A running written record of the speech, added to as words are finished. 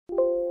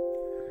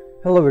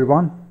Hello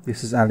everyone,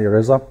 this is Ali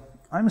Reza.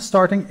 I'm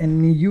starting a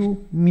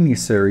new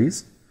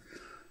mini-series.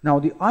 Now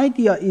the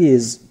idea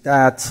is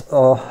that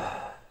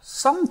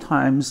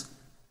sometimes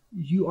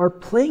you are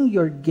playing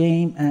your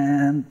game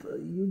and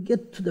you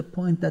get to the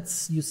point that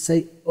you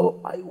say, oh,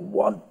 I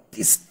want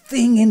this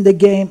thing in the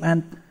game,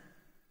 and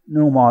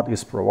no mod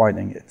is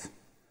providing it.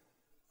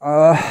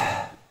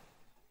 What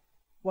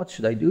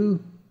should I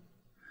do?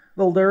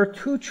 Well, there are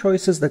two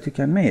choices that you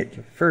can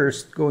make.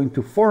 First, go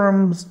into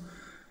forums,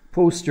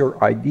 post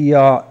your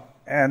idea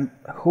and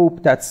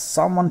hope that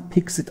someone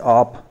picks it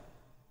up,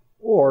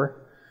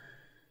 or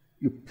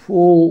you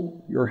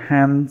pull your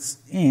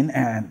hands in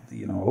and,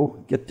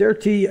 get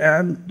dirty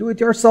and do it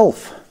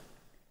yourself.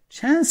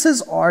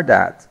 Chances are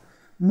that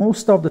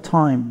most of the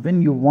time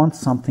when you want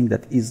something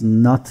that is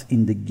not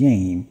in the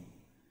game,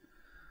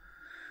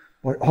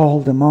 or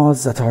all the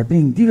mods that are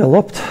being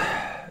developed,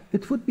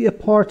 it would be a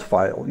part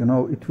file,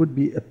 it would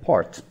be a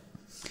part.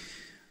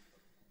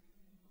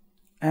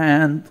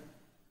 And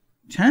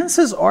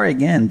chances are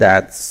again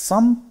that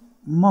some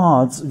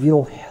mods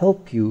will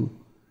help you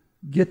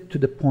get to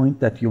the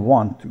point that you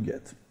want to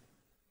get.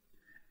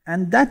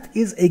 And that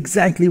is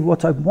exactly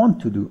what I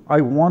want to do. I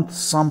want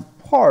some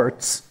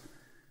parts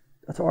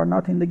that are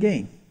not in the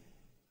game.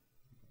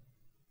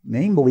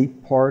 Namely,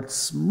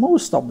 parts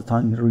most of the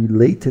time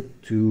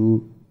related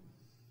to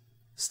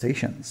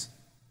stations.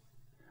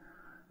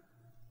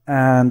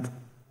 And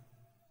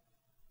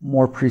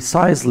more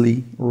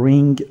precisely,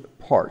 ring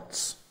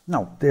parts.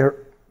 Now, there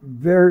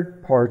were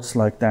parts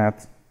like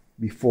that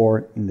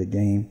before in the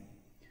game.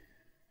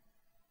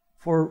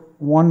 For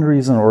one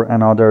reason or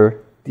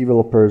another,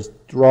 developers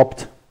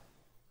dropped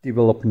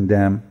developing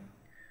them.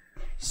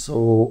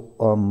 So,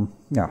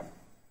 yeah.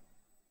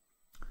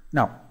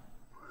 Now,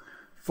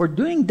 for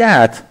doing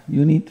that,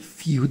 you need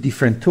few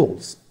different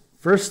tools.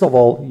 First of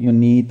all, you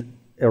need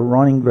a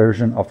running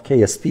version of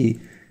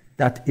KSP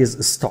that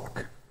is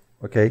stock,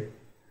 okay?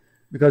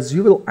 Because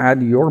you will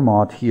add your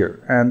mod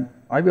here, and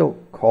I will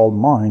call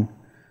mine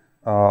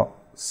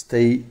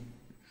stational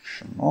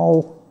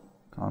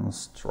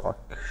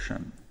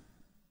construction,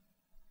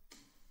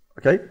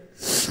 okay?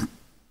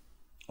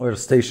 Or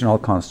stational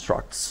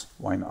constructs,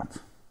 why not?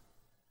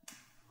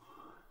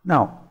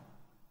 Now,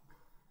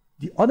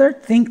 the other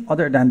thing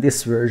other than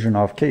this version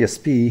of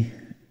KSP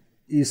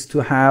is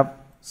to have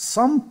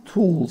some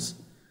tools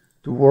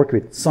to work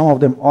with. Some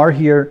of them are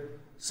here,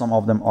 some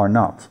of them are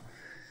not.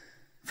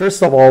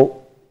 First of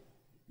all,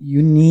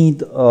 you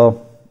need a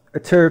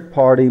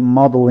third-party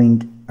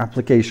modeling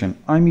application.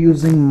 I'm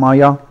using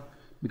Maya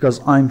because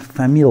I'm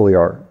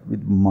familiar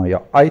with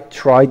Maya. I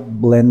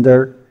tried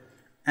Blender,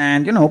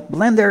 and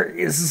Blender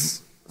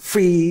is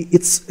free.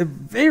 It's a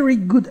very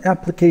good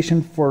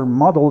application for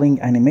modeling,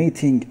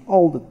 animating,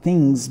 all the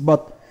things,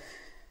 but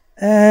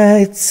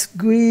it's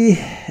GUI.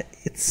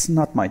 It's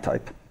not my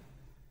type.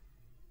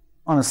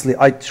 Honestly,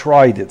 I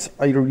tried it.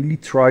 I really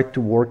tried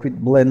to work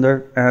with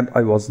Blender, and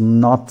I was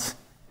not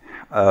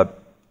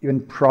even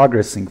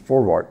progressing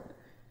forward.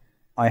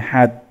 I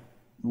had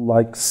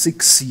like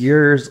 6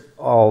 years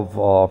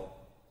of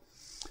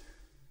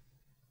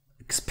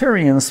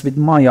experience with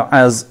Maya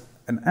as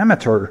an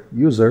amateur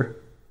user,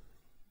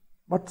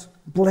 but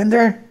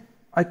Blender,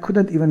 I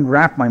couldn't even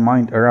wrap my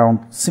mind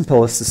around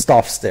simplest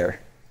stuffs there.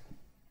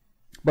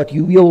 But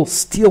you will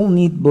still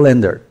need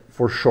Blender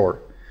for sure.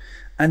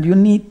 And you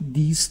need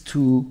these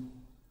two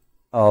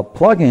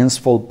plugins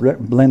for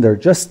Blender.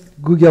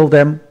 Just Google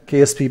them,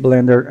 KSP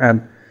Blender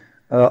and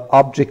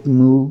Object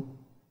Move,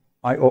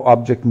 IO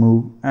Object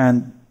Move,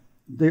 and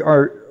they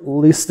are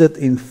listed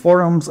in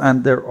forums,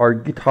 and there are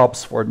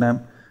GitHubs for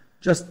them.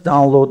 Just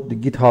download the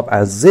GitHub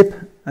as zip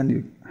and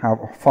you have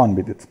fun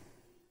with it.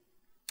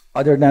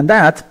 Other than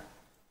that,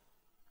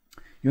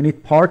 you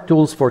need part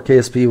tools for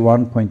KSP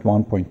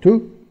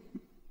 1.1.2.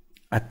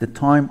 At the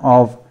time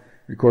of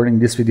recording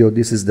this video,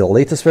 this is the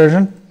latest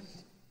version,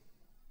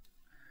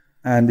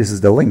 and this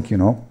is the link,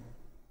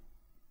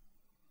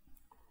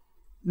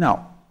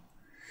 Now,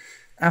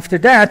 after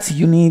that,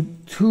 you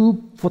need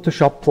two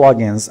Photoshop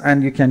plugins,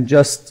 and you can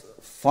just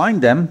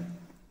find them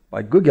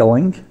by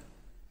Googling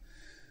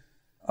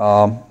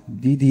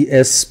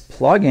DDS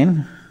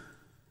plugin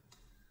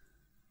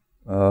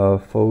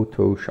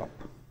Photoshop.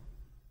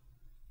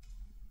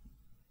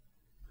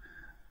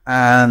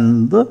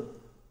 And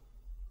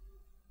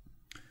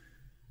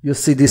you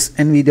see this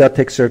NVIDIA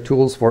texture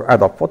tools for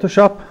Adobe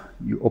Photoshop.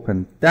 You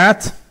open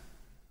that.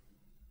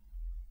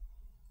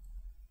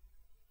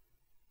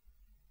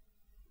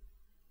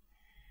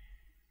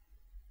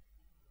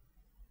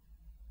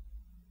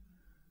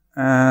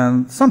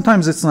 And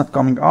sometimes it's not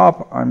coming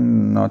up.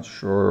 I'm not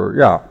sure.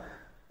 Yeah.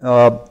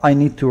 I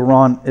need to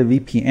run a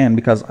VPN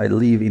because I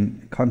live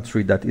in a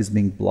country that is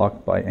being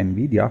blocked by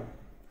NVIDIA.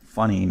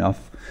 Funny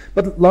enough.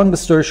 But long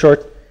story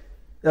short,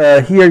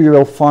 here you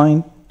will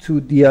find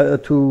two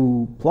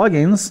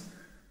plugins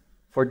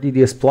for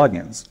DDS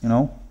plugins,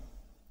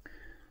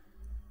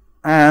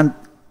 And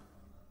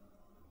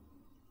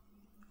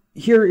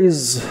here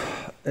is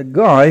a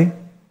guy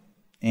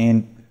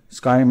in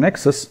Skyrim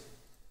Nexus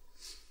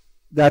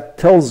that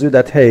tells you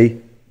that,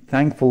 hey,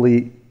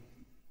 thankfully,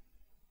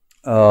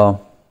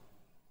 no,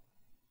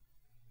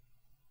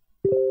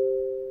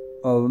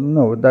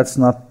 that's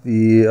not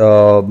the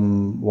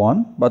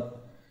one. But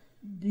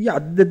yeah,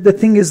 the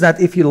thing is that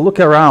if you look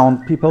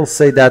around, people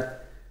say that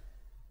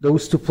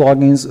those two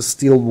plugins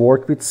still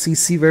work with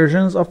CC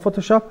versions of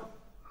Photoshop.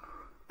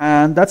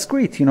 And that's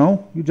great, you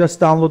know. You just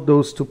download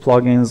those two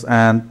plugins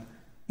and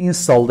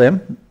install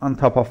them on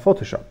top of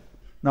Photoshop.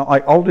 Now,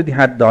 I already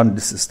had done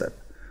this step.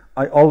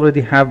 I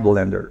already have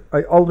Blender.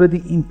 I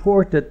already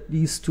imported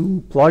these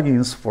two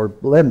plugins for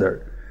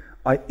Blender.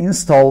 I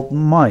installed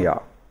Maya.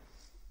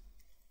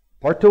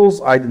 Part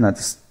Tools, I did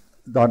not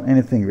done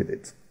anything with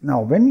it.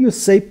 Now, when you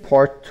say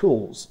Part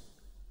Tools,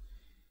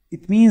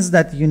 it means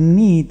that you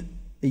need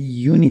a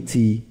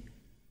Unity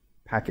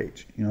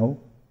package, you know.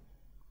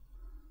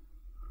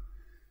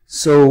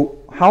 So,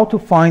 how to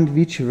find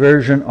which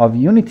version of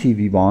Unity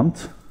we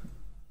want?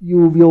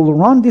 You will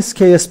run this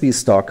KSP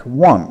stock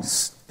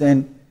once,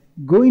 then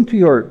go into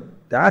your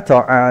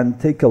data and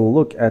take a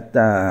look at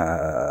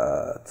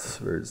that.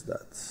 Where is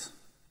that?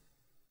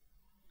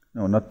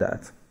 No, not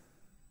that.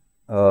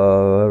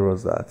 Where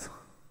was that?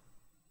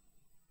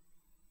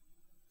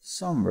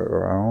 Somewhere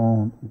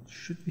around. It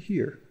should be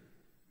here.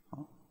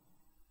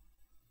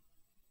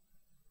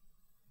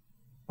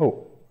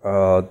 Oh,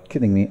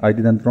 kidding me. I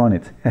didn't run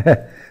it.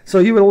 So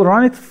you will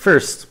run it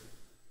first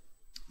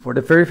for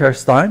the very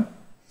first time.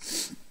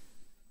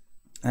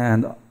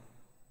 And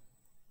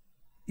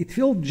it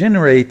will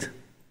generate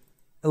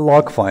a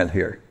log file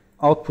here,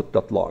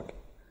 output.log.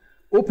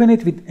 Open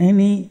it with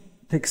any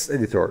text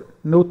editor.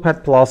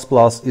 Notepad++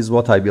 is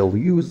what I will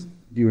use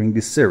during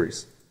this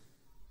series.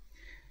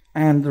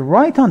 And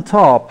right on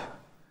top,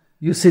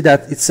 you see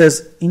that it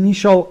says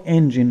initial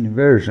engine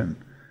version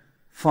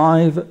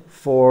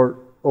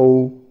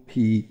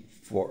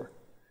 540p4.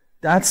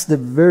 That's the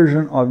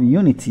version of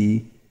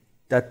Unity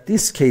that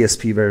this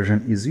KSP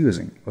version is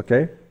using,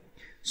 okay?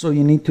 So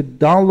you need to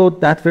download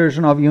that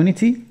version of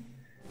Unity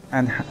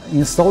and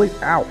install it.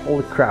 Ow,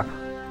 holy crap.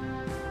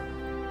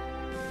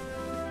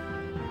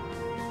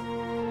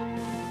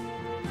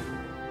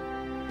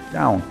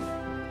 Down.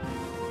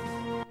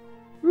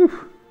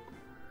 Whew.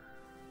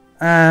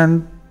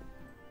 And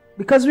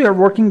because we are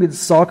working with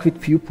stock with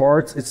few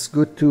parts, it's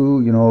good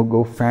to, you know,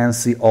 go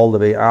fancy all the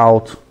way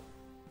out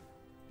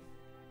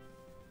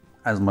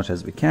as much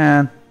as we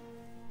can.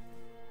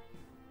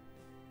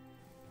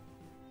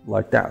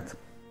 Like that.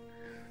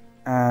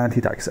 And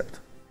hit accept.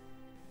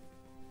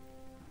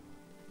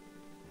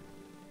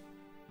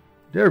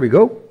 There we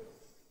go.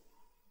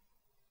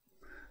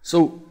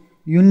 So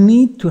you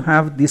need to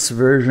have this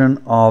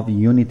version of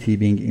Unity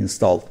being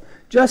installed.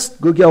 Just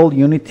Google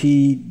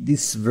Unity,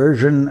 this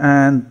version,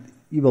 and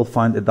you will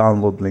find a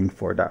download link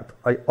for that.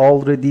 I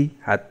already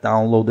had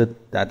downloaded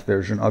that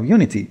version of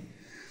Unity.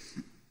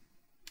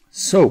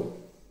 So,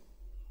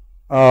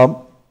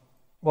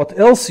 what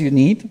else you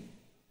need?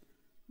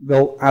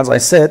 Well, as I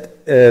said,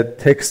 a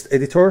text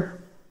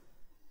editor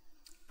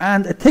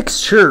and a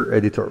texture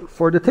editor.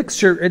 For the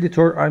texture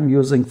editor, I'm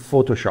using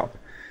Photoshop.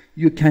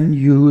 You can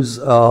use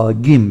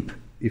GIMP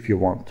if you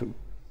want to.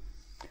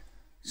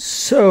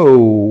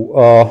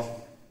 So,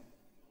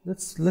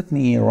 let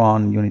me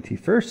run Unity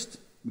first,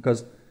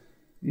 because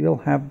we will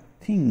have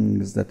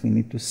things that we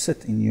need to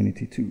set in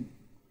Unity too.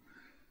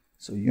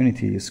 So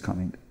Unity is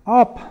coming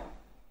up.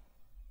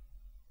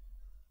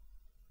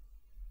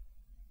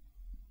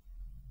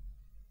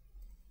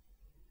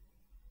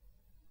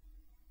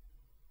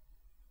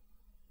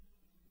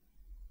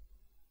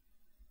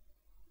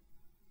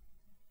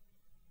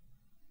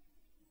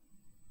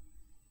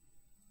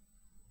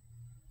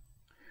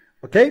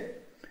 Okay,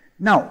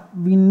 now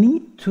we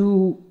need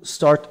to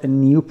start a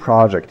new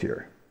project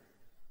here.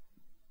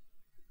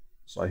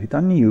 So I hit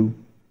on new.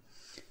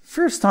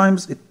 First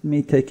times it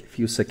may take a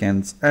few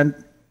seconds, and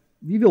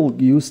we will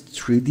use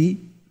 3D.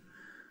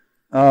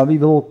 We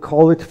will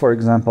call it, for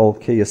example,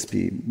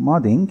 KSP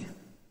modding.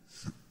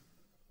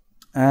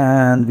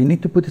 And we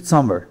need to put it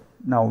somewhere.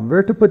 Now,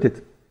 where to put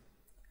it?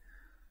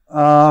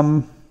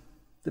 The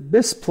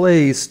best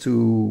place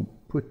to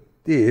put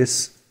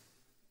this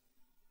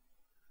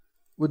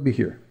would be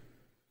here.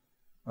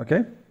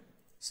 Okay,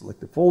 select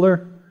the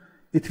folder.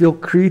 It will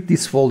create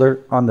this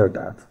folder under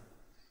that,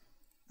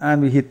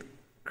 and we hit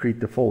create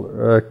the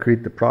folder,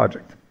 create the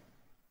project.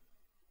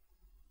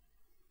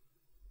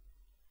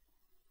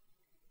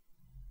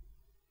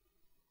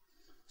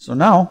 So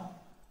now,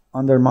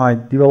 under my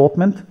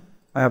development,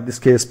 I have this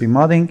KSP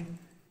modding,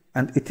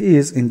 and it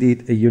is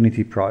indeed a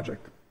Unity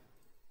project.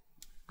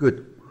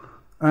 Good.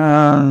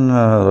 And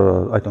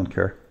I don't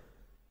care.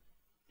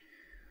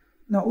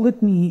 Now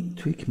let me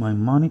tweak my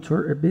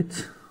monitor a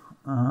bit.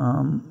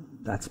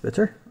 That's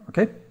better.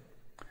 Okay.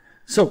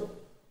 So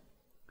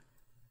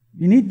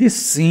you need this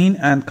scene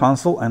and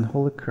console, and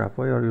holy crap,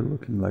 why are you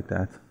looking like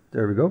that?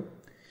 There we go.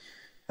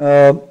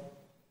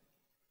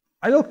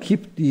 I will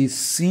keep the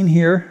scene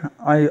here.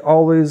 I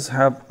always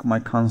have my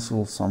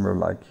console somewhere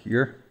like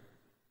here.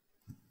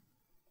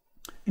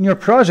 In your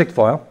project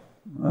file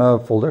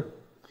folder,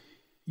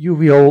 you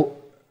will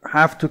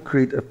have to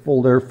create a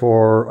folder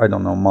for, I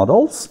don't know,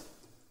 models.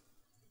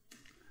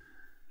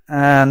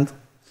 And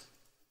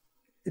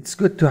it's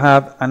good to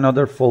have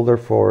another folder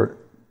for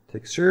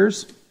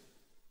textures,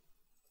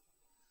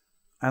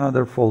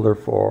 another folder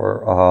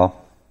for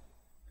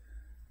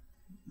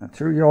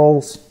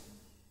materials,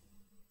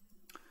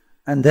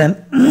 and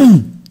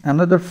then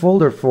another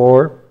folder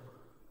for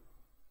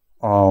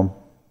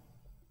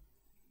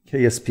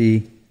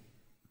KSP,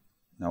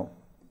 no,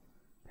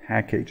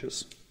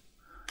 packages.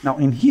 Now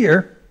in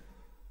here,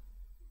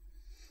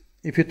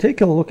 if you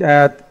take a look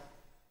at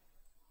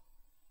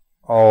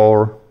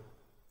our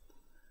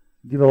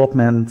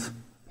development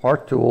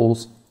part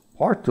tools,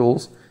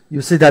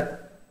 you see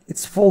that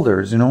it's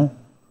folders, you know.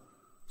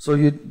 So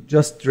you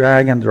just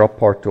drag and drop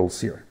part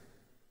tools here.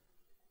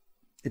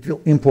 It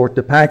will import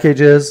the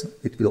packages,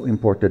 it will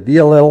import the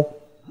DLL.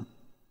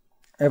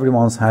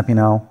 Everyone's happy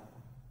now.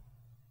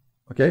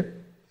 Okay?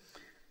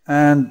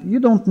 And you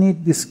don't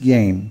need this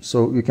game,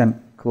 so you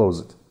can close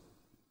it.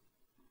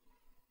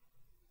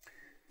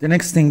 The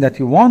next thing that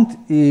you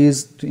want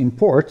is to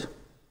import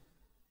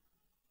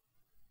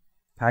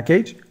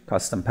package,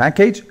 custom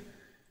package,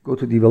 go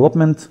to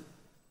development,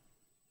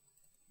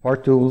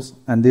 part tools,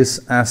 and this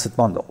asset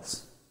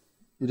bundles.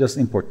 You just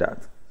import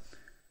that.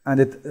 And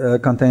it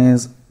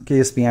contains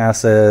KSP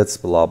assets,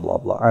 blah, blah,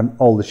 blah, and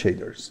all the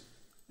shaders.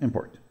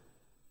 Import.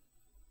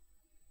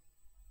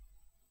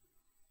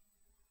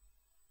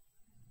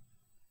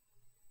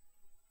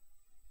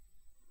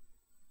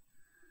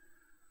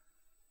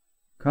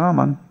 Come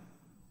on.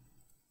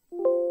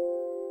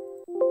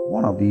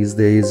 One of these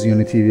days,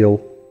 Unity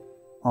will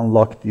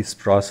unlock this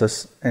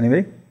process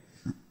anyway.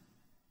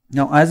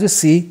 Now, as you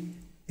see,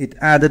 it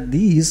added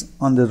these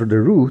under the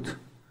root.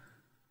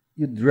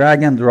 You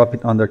drag and drop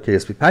it under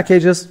KSP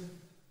packages.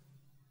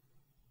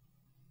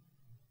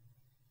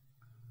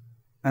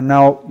 And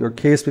now your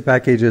KSP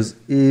packages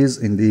is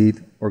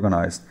indeed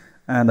organized.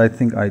 And I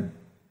think I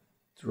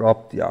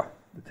dropped, yeah,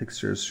 the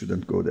textures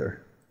shouldn't go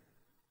there.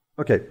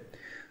 Okay,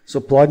 so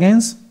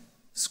plugins,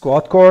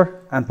 squad core,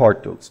 and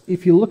part tools.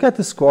 If you look at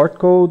the squad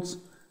codes,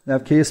 they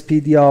have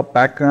KSPDIA,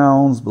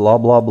 backgrounds, blah,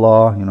 blah,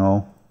 blah, you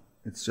know,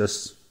 it's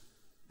just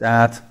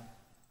that.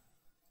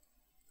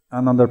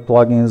 And under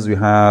plugins, you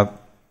have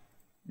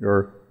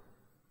your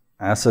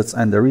assets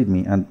and the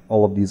README, and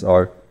all of these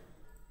are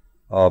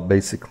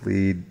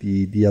basically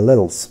the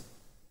DLLs.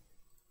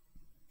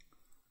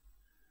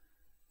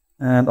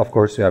 And of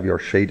course, you have your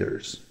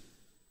shaders.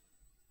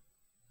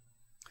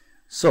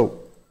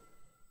 So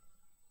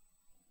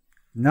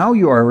now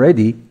you are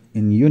ready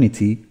in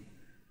Unity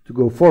to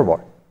go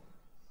forward.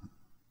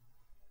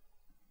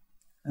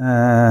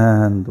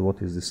 And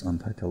what is this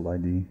untitled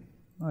ID?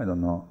 I don't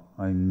know.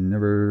 I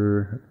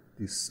never heard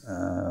this.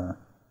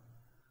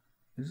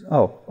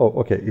 Oh,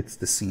 okay, it's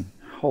the scene.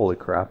 Holy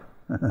crap.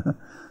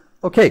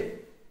 Okay,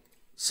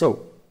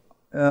 so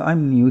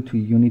I'm new to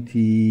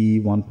Unity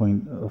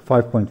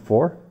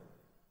 5.4.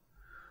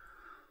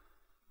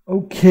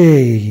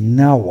 Okay,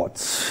 now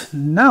what?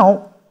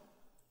 Now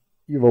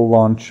you will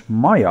launch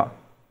Maya,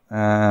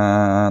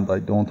 and I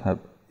don't have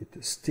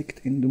it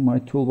sticked into my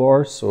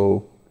toolbar,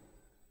 so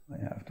I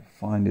have to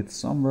find it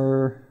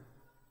somewhere,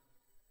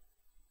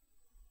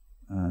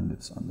 and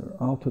it's under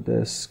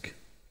Autodesk.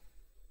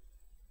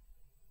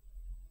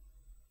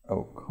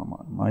 Oh, come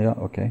on, Maya,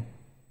 okay.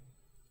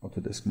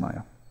 Autodesk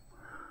Maya.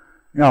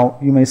 Now,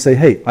 you may say,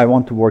 hey, I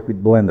want to work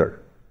with Blender.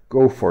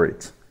 Go for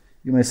it.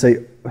 You may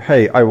say,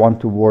 hey, I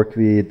want to work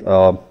with,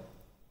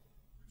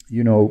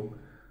 you know,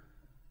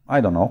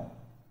 I don't know,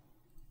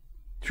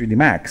 3D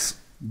Max.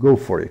 Go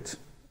for it.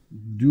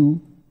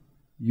 Do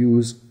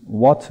use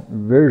what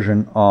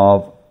version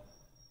of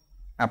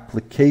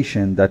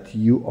application that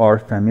you are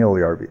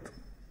familiar with.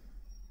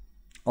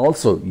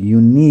 Also,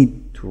 you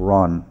need to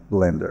run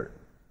Blender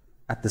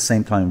at the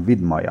same time with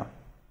Maya,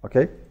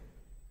 okay?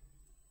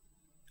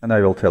 And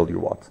I will tell you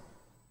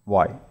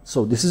why.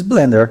 So this is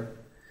Blender.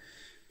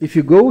 If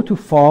you go to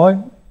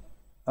File,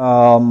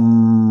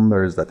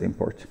 where is that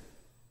import?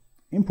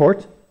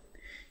 Import,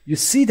 you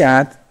see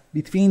that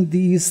between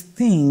these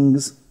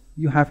things,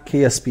 you have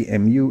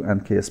KSP-MU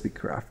and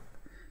KSP-Craft.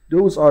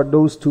 Those are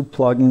those two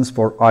plugins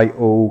for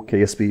I/O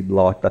KSP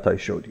block that I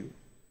showed you,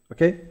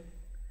 okay?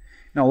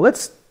 Now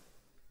let's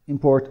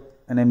import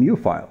an MU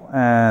file,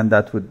 and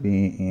that would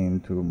be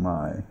into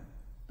my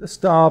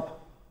desktop.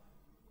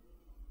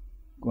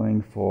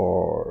 Going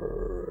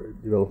for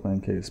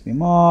development KSP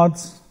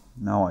mods.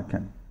 Now I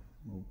can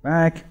move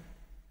back.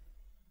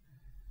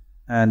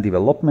 And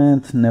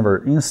development, never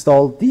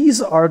installed.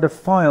 These are the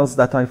files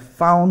that I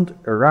found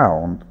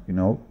around, you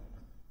know,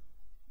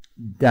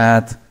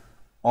 that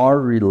are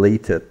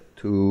related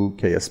to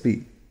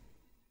KSP.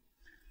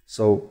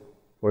 So,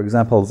 for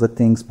example, the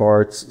things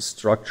parts,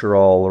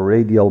 structural,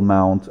 radial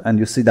mount, and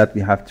you see that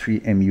we have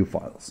 3 MU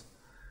files.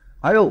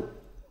 I'll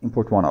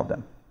import one of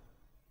them.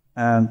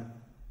 And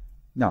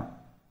now,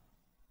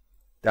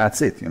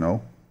 that's it, you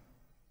know.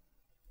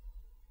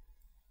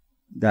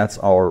 That's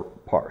our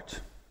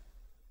part.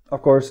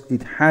 Of course,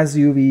 it has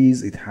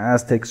UVs, it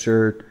has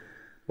texture,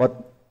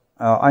 but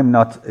I'm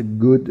not a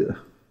good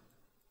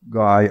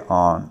guy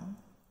on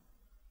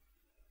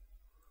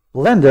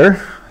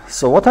Blender.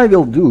 So what I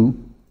will do,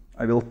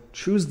 I will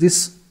choose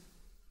this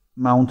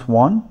mount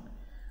 1.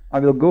 I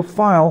will go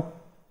File,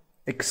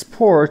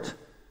 Export,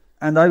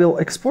 and I will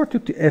export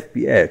it to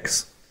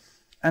FBX.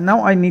 And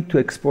now I need to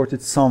export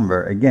it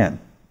somewhere again.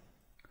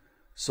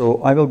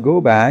 So I will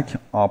go back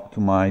up to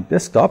my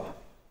desktop,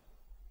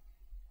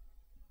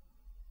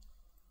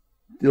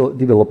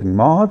 developing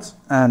mods,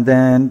 and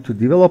then to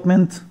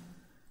development,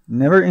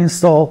 never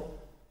install,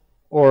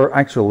 or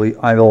actually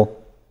I will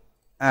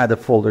add a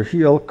folder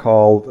here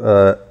called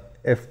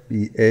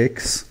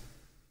FBX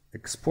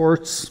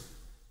exports,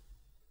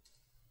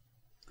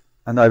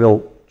 and I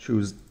will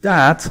choose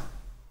that.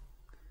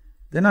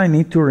 Then I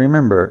need to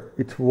remember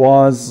it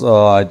was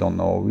I don't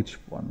know which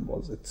one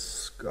was it.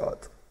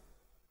 God.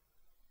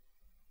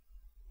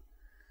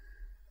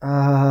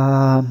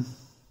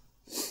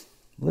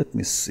 Let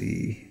me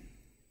see.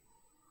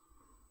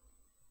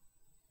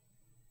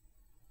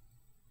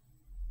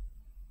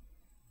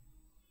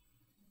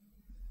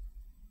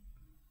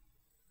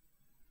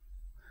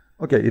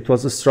 Okay, it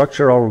was a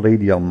structural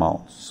radial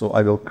mount. So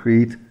I will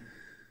create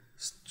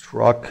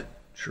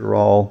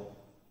structural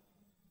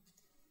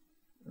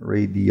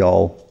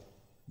radial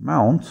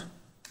mount.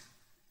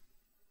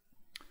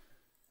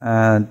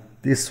 And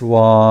this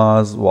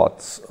was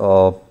what?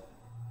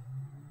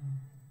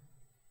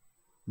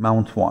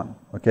 Mount 1,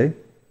 okay?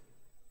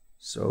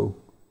 So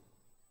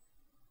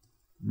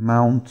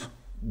mount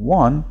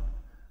 1,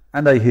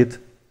 and I hit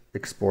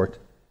export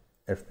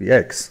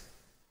FBX.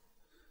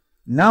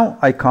 Now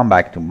I come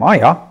back to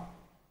Maya,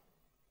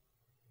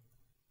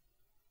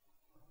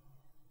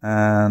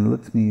 and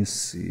let me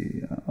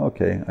see.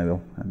 Okay, I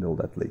will handle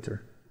that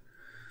later.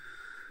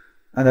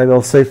 And I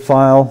will say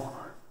File,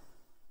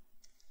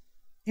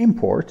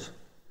 Import.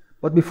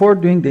 But before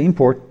doing the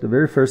import, the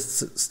very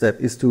first step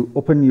is to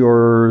open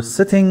your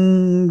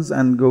settings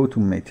and go to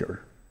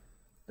meter.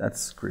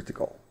 That's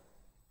critical.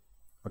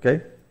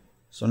 Okay?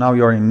 So now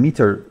you're in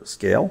meter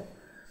scale.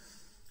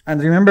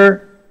 And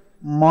remember,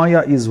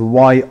 Maya is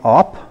Y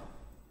up.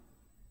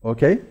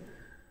 Okay?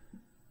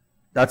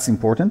 That's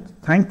important.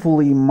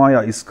 Thankfully,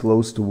 Maya is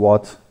close to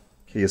what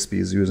KSP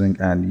is using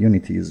and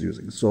Unity is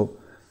using. So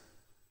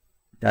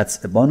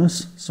that's a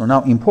bonus. So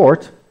now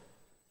import.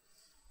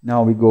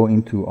 Now we go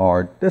into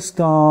our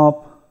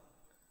desktop,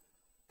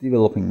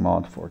 developing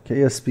mod for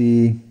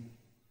KSP,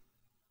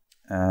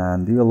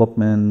 and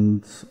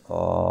development,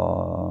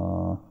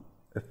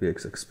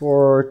 FBX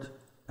export,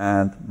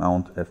 and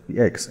mount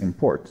FBX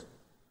import.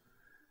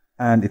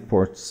 And it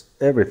ports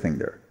everything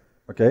there,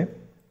 okay?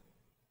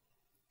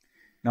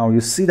 Now you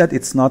see that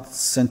it's not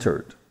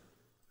centered,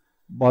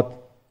 but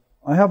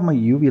I have my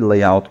UV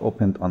layout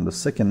opened on the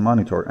second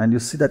monitor, and you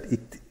see that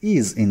it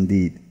is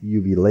indeed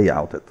UV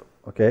layouted,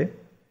 okay?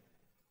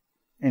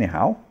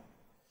 Anyhow,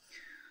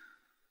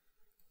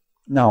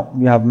 now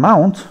we have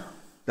mount,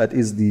 that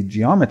is the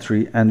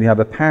geometry, and we have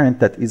a parent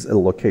that is a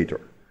locator.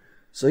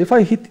 So if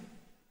I hit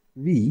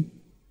V,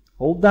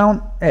 hold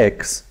down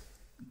X,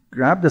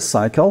 grab the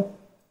cycle,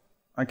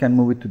 I can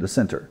move it to the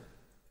center.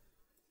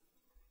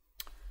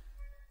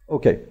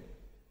 Okay,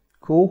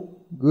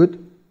 cool,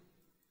 good.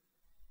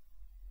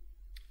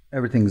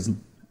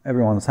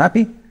 Everyone's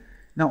happy.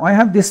 Now I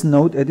have this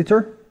node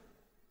editor,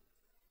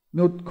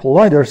 node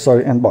collider,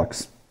 sorry, and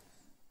box.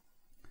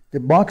 The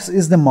box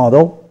is the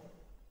model.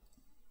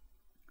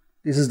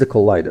 This is the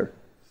collider.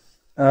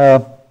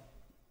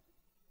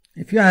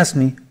 If you ask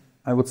me,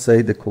 I would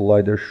say the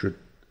collider should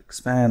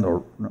expand,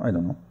 or I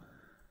don't know.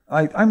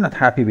 I'm not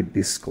happy with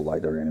this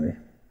collider anyway.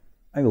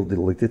 I will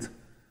delete it.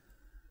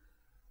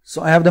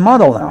 So I have the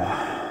model now.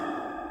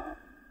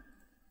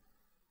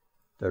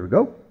 There we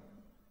go.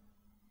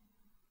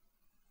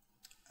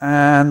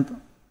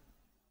 And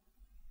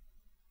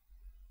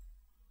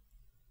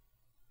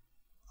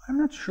I'm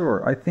not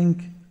sure. I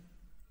think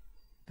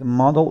the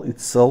model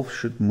itself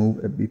should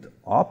move a bit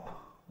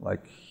up,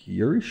 like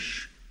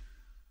here-ish,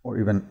 or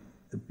even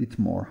a bit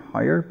more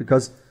higher,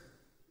 because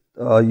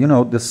you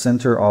know, the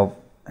center of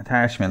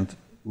attachment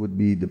would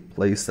be the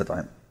place that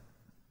I'm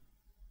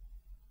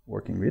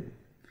working with.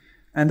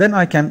 And then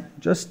I can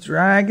just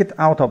drag it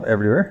out of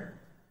everywhere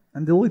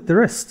and delete the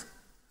rest.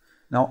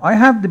 Now I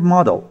have the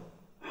model.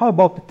 How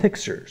about the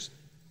textures?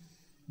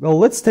 Well,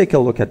 let's take a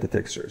look at the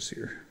textures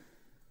here.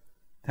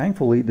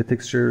 Thankfully, the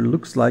texture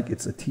looks like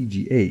it's a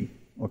TGA.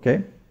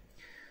 Okay,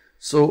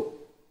 so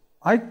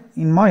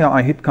in Maya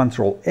I hit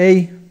Ctrl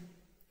A,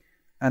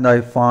 and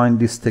I find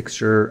this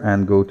texture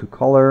and go to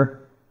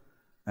color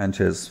and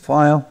choose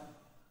file,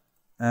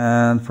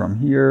 and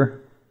from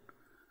here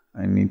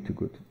I need to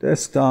go to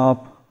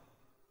desktop,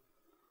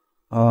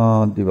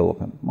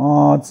 development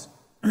mods,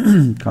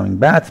 coming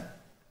back,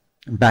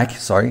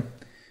 sorry,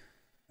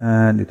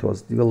 and it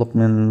was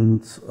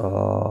development,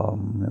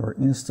 never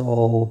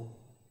install.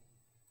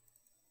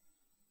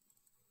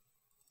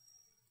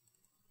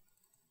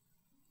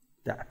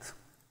 That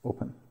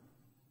open.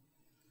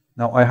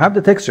 Now I have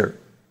the texture,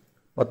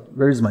 but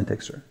where is my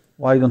texture?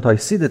 Why don't I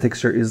see the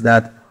texture? Is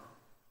that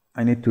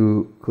I need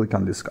to click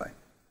on this guy.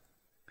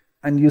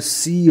 And you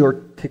see your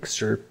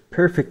texture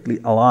perfectly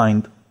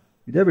aligned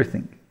with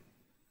everything.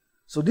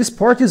 So this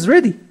part is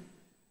ready.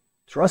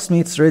 Trust me,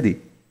 it's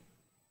ready.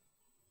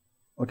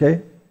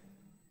 Okay?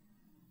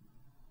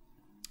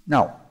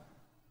 Now,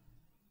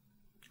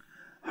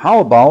 how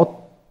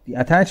about the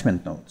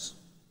attachment nodes?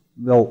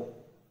 Well,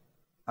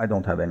 I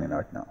don't have any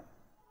right now.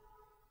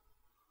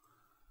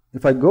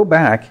 If I go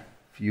back a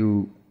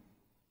few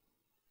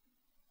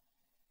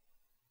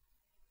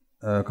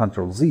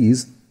Control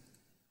Z's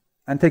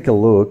and take a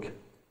look,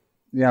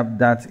 we have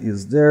that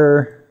is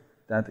there,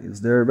 that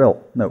is there.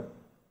 Well, no,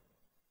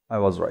 I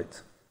was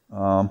right.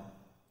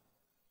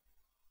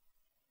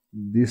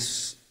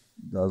 This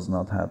does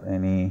not have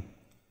any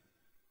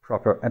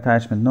proper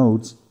attachment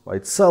nodes by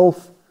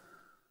itself,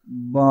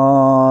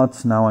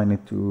 but now I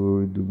need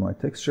to do my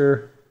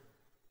texture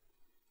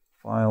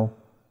file.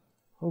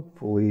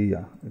 Hopefully,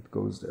 yeah, it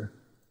goes there.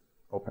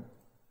 Open.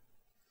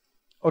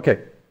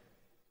 Okay.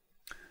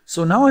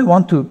 So now I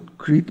want to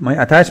create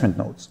my attachment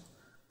nodes.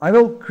 I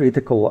will create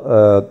a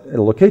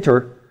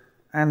locator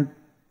and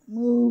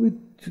move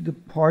it to the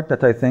part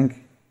that I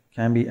think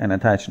can be an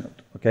attach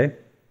node. Okay.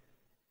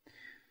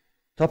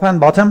 Top and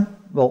bottom.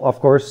 Well, of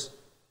course,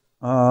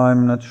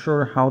 I'm not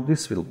sure how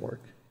this will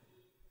work.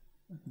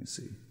 Let me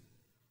see.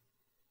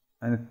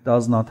 And it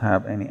does not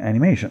have any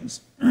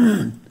animations.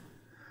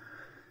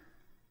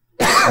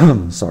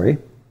 Sorry.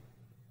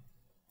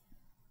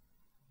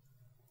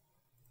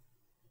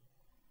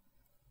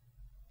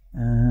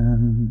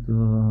 And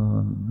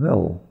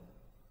well,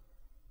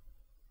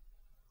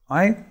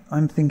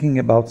 I'm thinking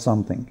about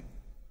something.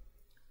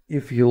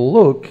 If you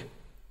look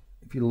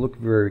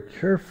very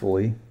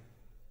carefully,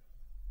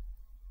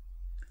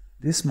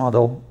 this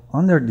model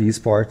under these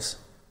parts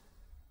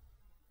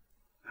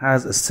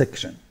has a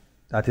section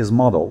that is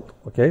modeled.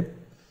 Okay,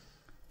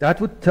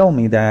 that would tell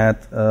me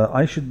that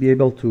I should be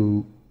able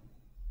to,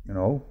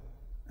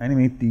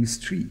 animate these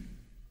three.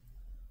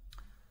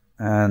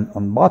 And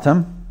on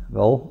bottom,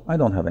 well, I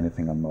don't have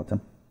anything on bottom.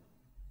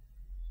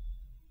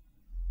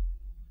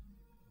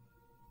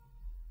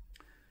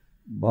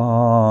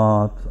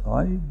 But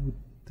I would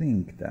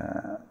think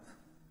that,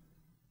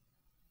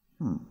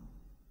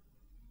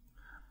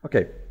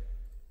 okay.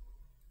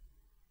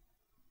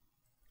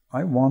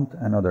 I want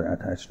another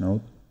attach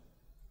node.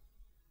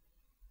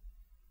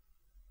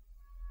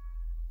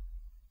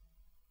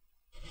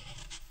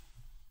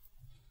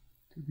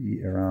 To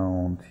be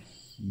around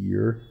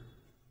here.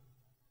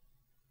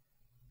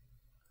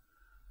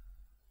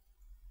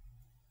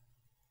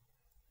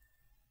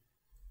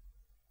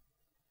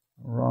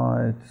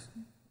 Right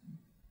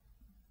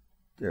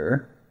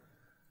there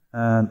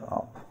and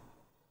up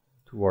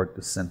toward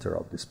the center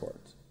of this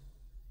part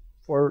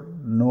for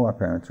no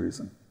apparent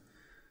reason.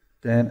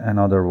 Then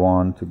another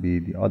one to be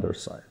the other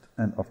side.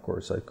 And of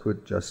course I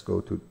could just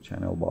go to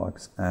channel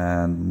box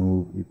and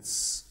move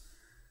its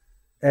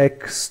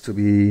X to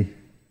be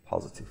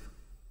positive.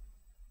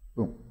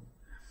 Boom.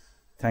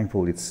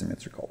 Thankfully it's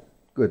symmetrical.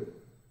 Good.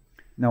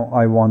 Now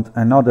I want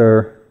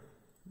another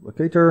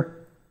locator.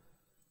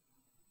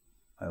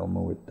 I'll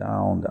move it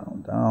down,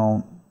 down,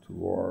 down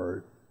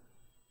toward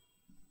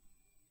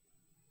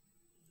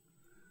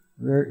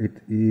where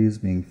it is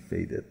being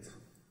faded.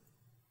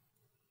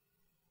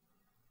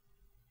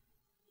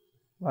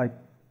 Like,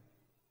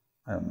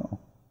 I don't know,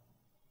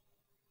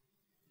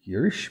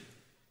 here-ish.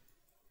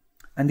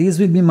 And these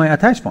will be my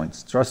attach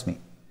points, trust me.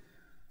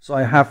 So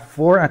I have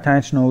 4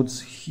 attach nodes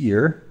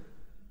here.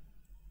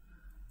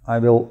 I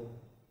will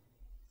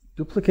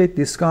duplicate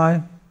this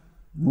guy,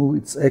 move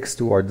its X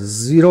towards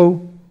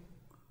 0.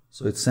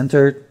 So it's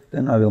centered,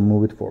 then I will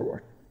move it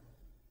forward.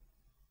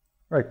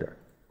 Right there.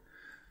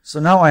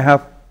 So now I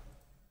have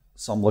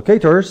some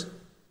locators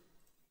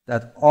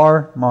that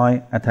are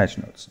my attach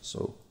nodes.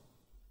 So,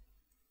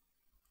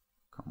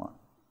 come on,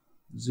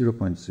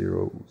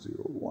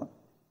 0.001.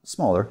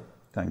 Smaller,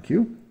 thank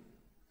you.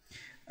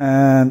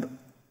 And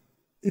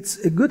it's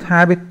a good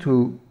habit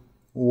to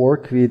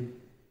work with,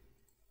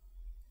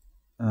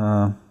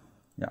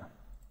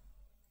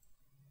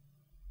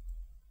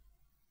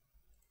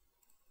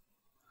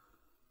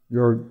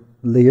 your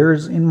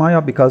layers in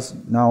Maya, because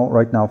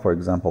right now, for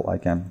example, I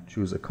can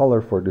choose a color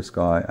for this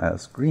guy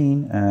as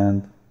green,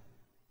 and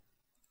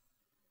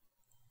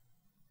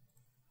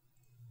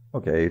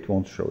okay, it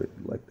won't show it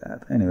like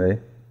that anyway.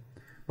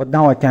 But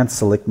now I can't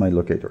select my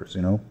locators,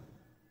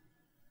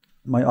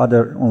 My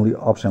only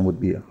option would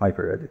be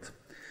hyper edit.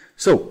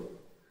 So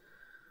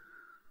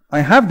I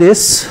have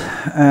this,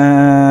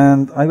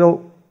 and I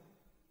will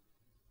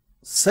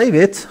save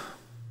it.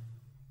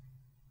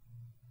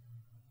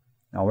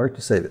 Now where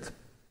to save it?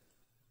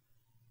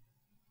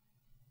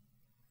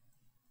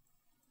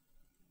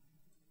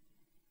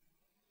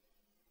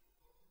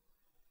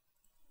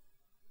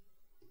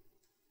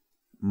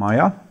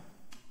 Maya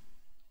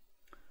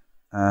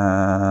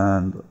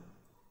and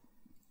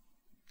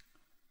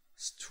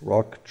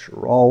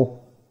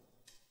structural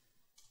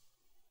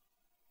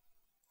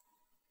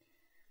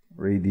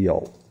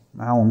radial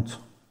mount.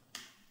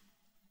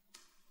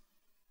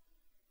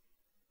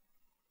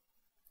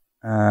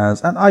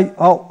 and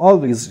I'll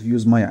always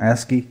use my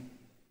ASCII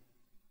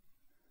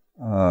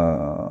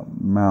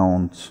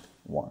mount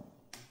 1.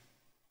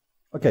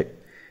 Okay,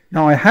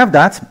 now I have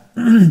that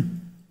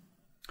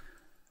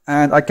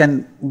and I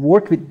can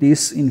work with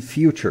this in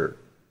future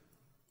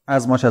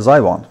as much as I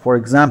want. For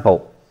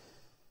example,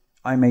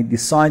 I may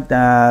decide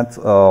that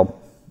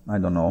I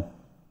don't know,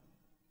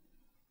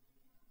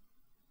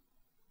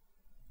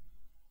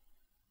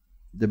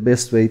 the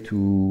best way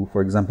to,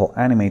 for example,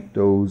 animate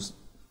those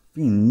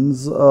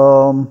fins.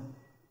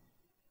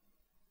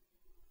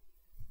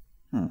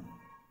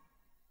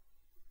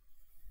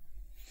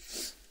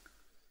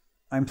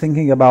 I'm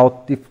thinking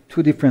about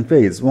two different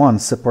ways. One,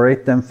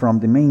 separate them from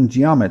the main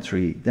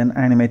geometry, then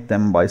animate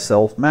them by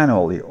self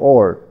manually,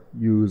 or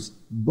use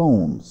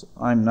bones.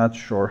 I'm not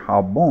sure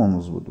how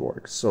bones would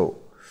work. So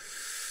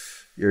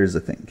here's the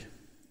thing.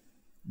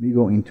 We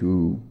go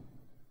into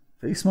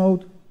face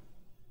mode.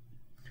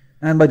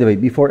 And by the way,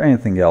 before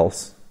anything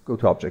else, go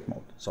to object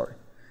mode. Sorry.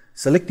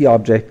 Select the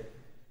object,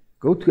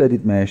 go to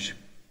edit mesh,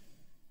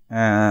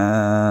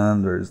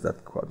 and there's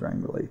that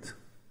quadrangulate.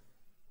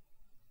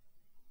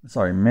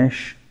 Sorry,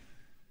 mesh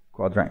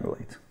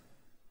quadrangulate.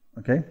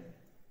 Okay?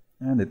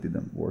 And it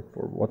didn't work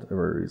for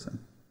whatever reason.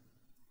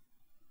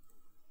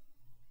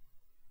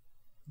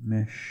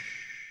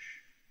 Mesh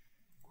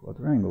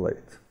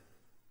quadrangulate.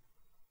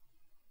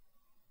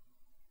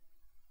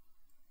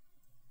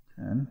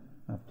 And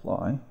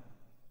apply.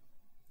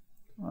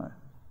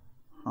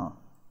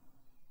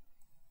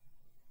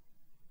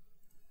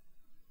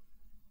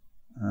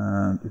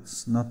 And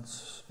it's not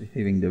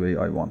behaving the way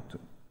I want to.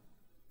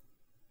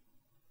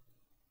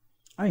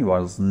 I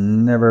was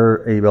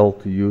never able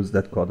to use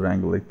that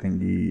quadrangulate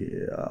thingy.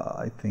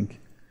 I think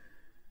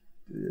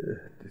the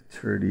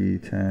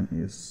 3010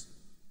 is,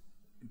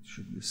 it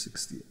should be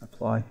 60.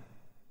 Apply.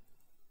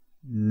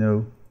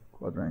 No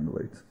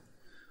quadrangulate.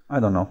 I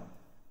don't know.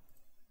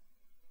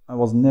 I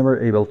was never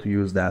able to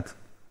use that.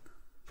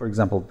 For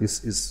example,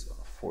 this is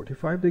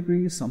 45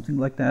 degrees, something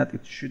like that.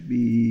 It should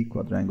be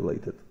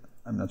quadrangulated.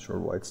 I'm not sure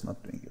why it's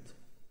not doing it.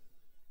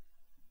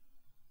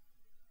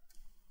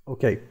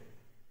 Okay.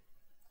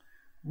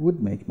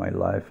 Would make my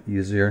life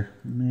easier.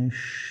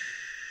 Mesh.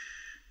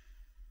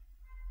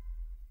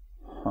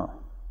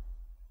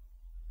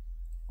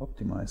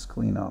 Optimize,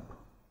 clean up.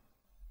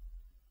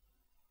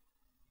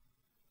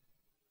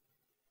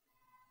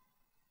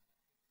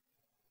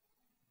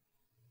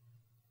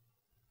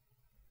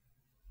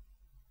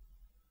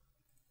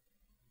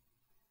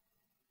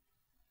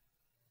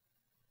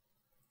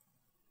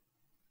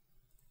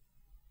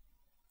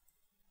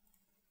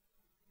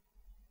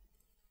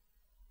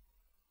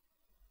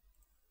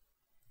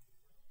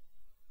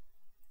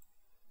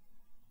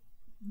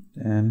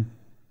 Then,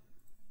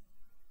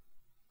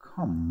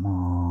 come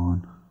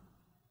on.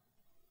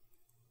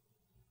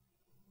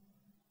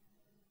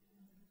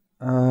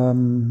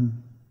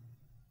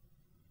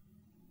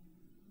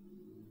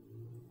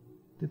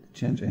 Did it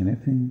change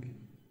anything?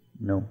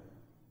 No.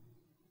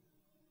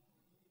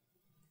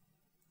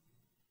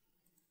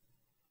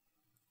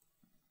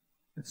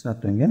 It's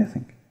not doing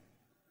anything.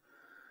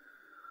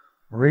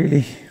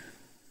 Really?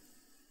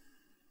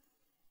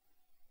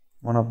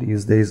 One of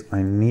these days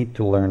I need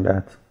to learn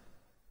that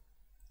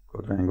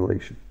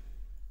quadrangulation.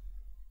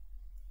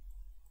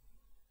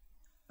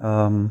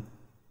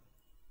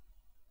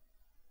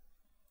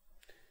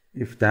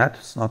 If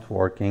that's not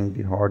working,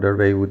 the harder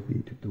way would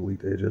be to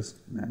delete edges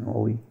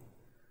manually.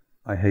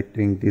 I hate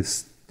doing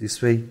this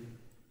way.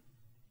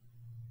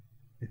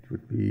 It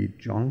would be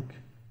junk.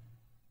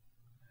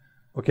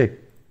 Okay.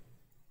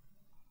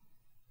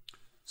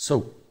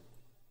 So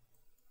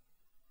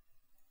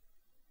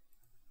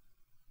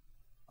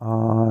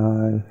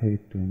I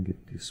hate doing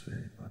it this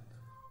way, but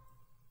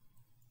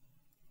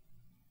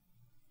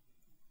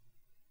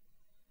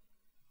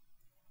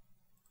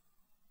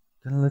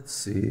then let's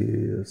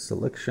see,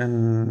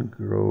 selection,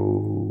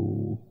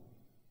 grow,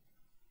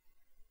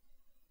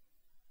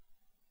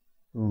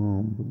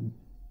 boom, boom.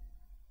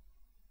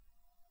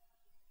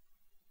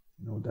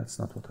 No, that's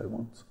not what I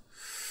want.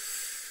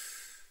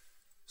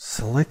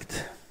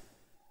 Select.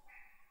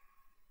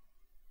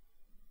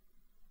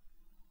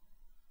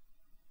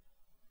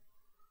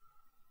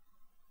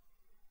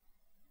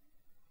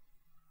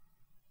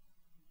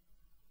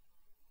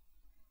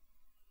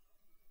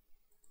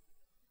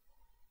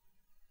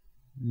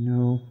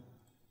 No.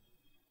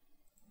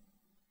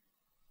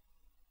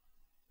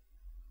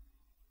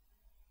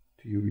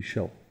 To UV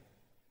shell.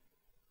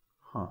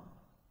 Huh.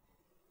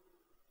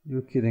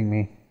 You're kidding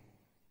me.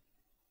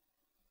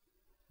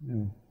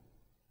 No.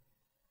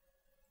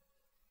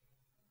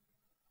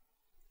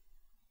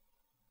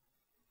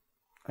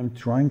 I'm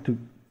trying to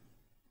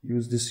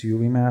use this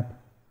UV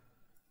map.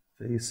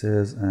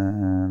 Faces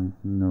and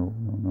no.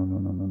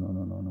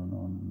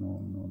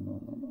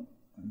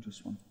 I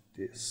just want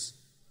this.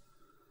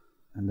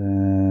 And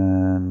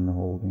then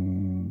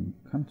holding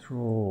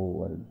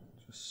control, I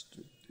just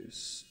do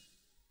this.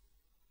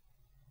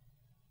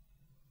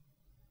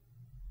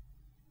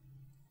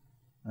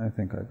 I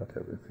think I got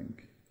everything.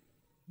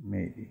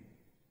 Maybe.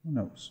 Who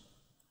knows?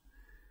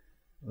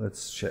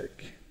 Let's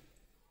check.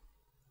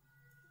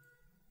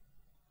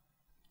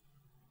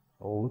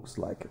 Oh, looks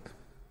like it.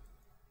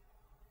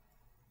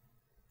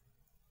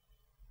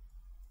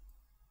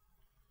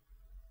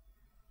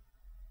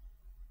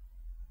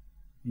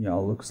 Yeah,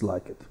 looks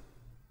like it.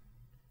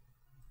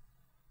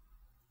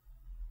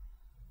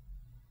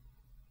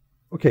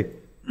 Okay.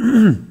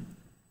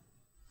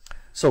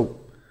 So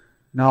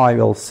now I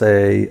will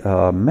say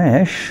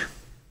mesh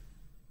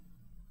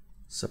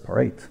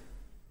separate,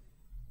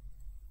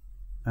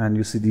 and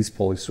you see these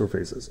poly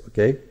surfaces.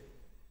 Okay.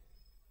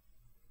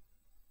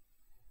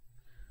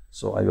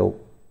 So I will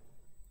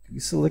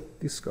deselect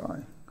this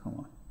guy. Come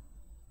on.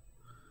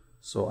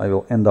 So I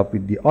will end up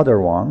with the other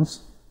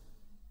ones.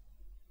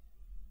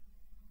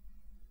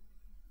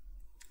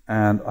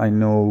 And I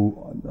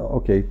know,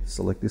 okay,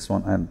 select this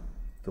one and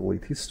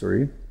delete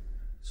history.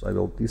 So I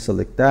will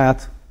deselect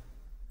that.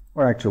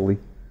 Or actually,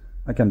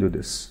 I can do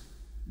this.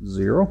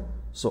 0.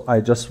 So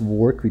I just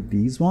work with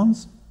these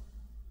ones.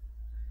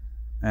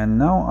 And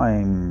now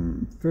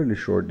I'm fairly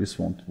sure this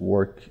won't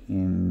work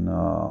in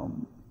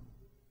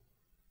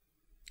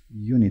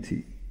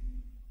Unity.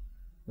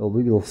 Well,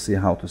 we will see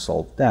how to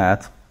solve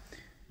that.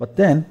 But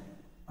then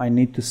I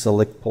need to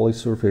select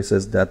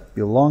polysurfaces that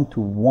belong to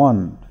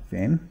one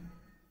fin.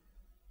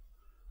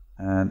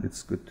 And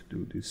it's good to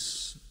do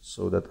this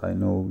so that I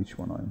know which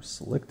one I'm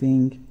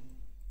selecting.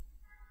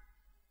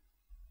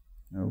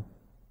 No.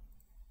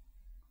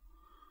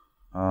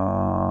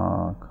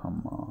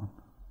 Come on.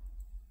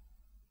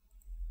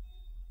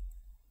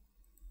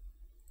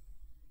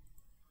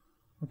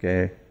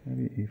 Okay,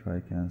 maybe if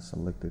I can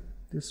select it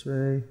this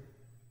way,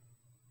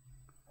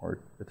 or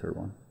better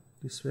one,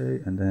 this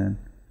way, and then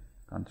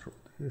control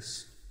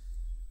this.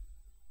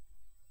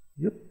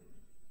 Yep.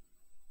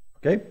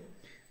 Okay.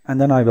 And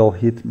then I will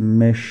hit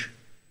mesh.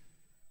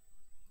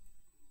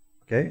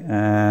 Okay,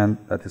 and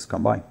that is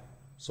combined.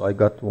 So I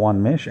got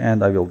one mesh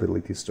and I will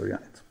delete history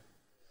on it.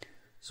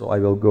 So I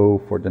will go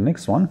for the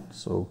next one.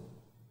 So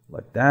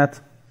like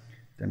that,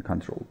 then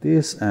control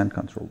this and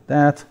control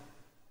that,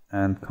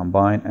 and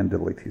combine and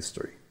delete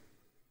history.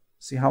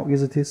 See how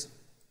easy it is?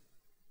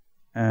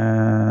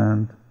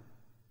 And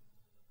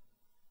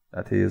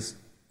that is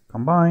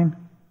combine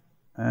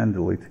and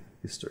delete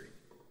history.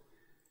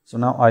 So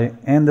now I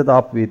ended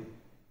up with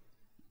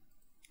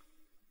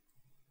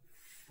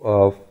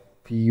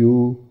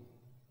few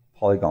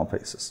polygon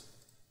faces.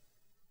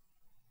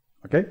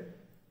 Okay?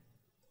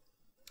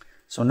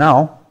 So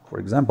now, for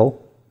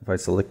example, if I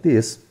select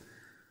this,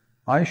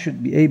 I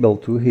should be able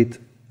to hit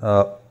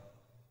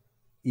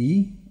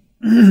E,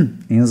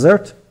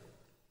 insert,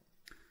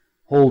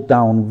 hold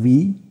down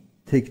V,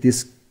 take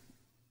this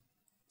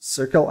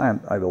circle,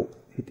 and I will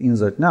hit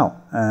insert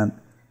now. And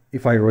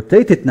if I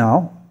rotate it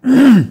now,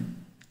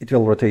 it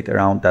will rotate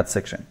around that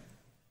section.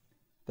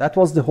 That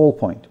was the whole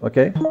point,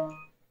 okay?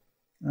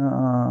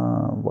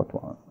 What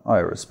one?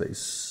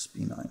 Aerospace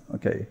B9.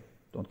 Okay,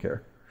 don't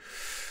care.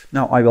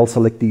 Now I will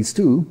select these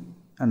two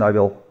and I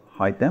will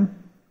hide them.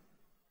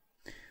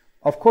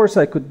 Of course,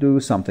 I could do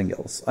something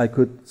else. I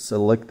could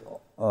select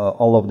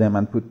all of them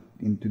and put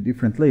into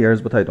different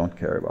layers, but I don't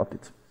care about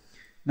it.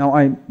 Now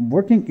I'm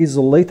working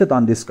isolated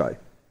on this guy.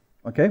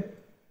 Okay?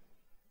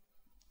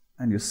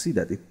 And you see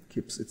that it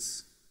keeps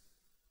its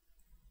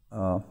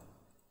UVs,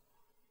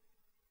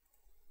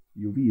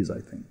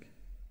 I think.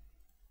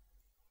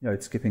 Yeah,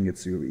 it's keeping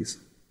its UVs.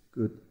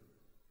 Good.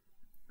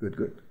 Good,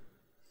 good.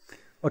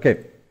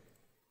 Okay.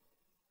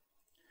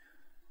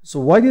 So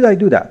why did I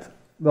do that?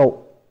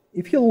 Well,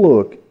 if you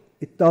look,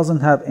 it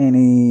doesn't have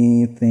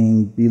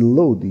anything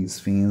below these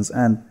fins,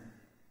 and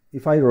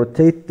if I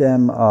rotate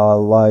them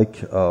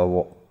like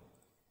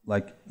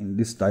in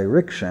this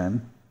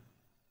direction,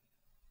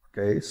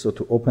 okay, so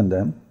to open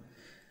them,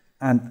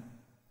 and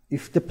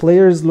if the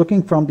player is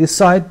looking from this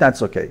side,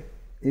 that's okay.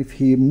 If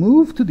he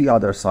moves to the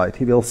other side,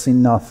 he will see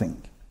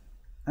nothing.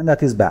 And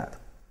that is bad.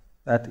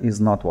 That is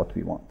not what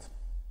we want.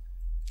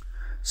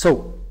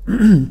 So,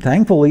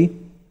 thankfully,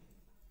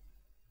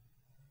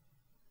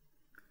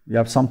 we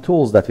have some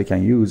tools that we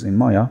can use in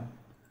Maya.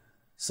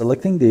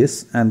 Selecting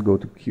this and go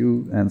to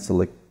Q and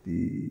select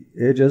the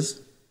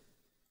edges.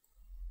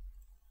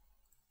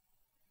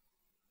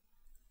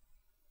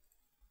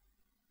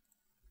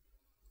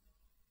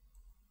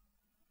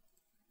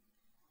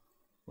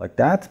 Like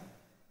that.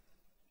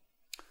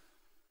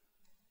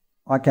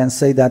 I can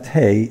say that,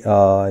 hey,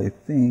 I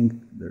think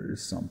there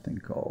is something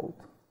called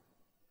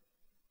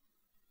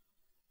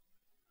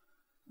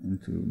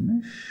into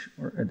mesh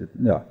or edit.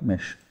 Yeah,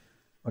 mesh.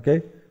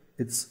 Okay,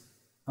 it's,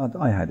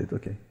 I had it,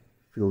 okay.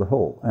 Fill the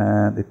hole,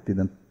 and it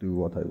didn't do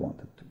what I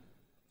wanted to.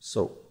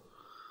 So,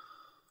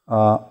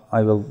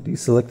 I will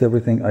deselect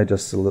everything.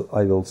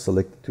 I will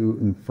select two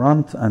in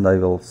front, and I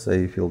will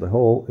say fill the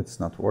hole. It's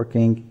not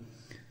working.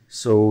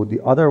 So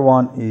the other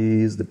one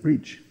is the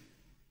bridge.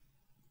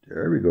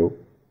 There we go.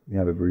 We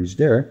have a bridge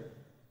there.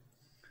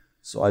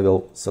 So I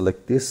will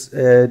select this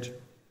edge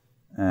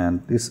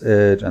and this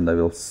edge, and I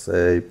will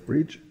say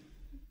bridge.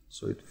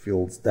 So it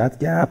fills that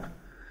gap.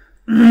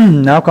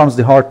 Now comes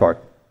the hard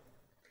part.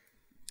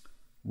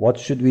 What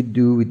should we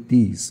do with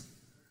these?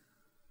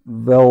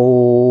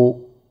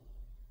 Well,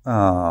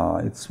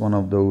 it's one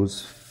of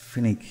those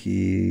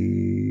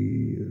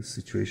finicky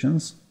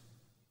situations.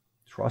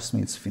 Trust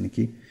me, it's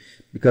finicky.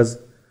 Because,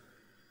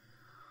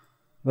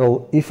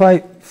 well, if I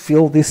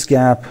fill this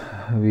gap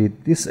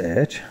with this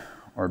edge,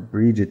 or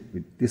bridge it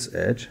with this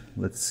edge,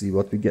 let's see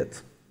what we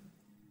get.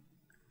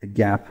 A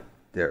gap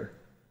there.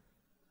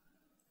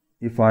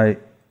 If I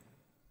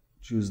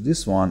choose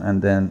this one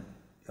and then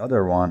the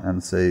other one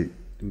and say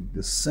do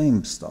the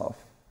same stuff.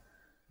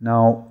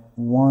 Now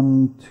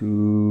 1,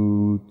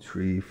 2,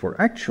 3,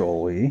 4.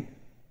 Actually,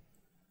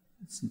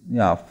 it's,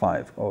 yeah,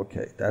 5.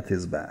 Okay, that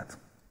is bad.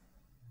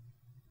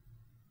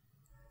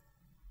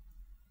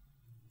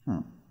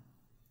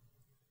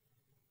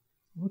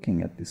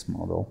 Looking at this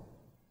model.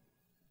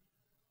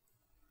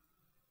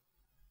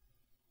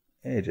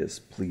 Edges,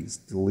 please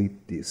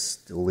delete this,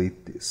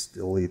 delete this,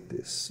 delete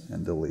this,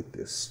 and delete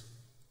this.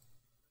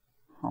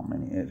 How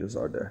many edges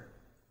are there?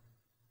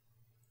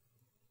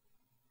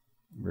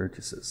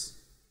 Vertices.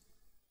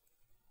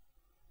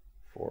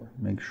 4.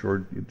 Make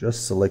sure you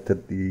just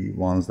selected the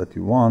ones that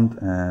you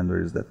want, and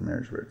where is that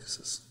merge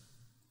vertices?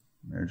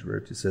 Merge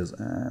vertices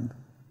and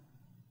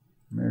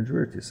merge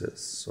vertices.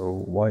 So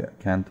why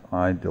can't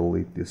I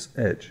delete this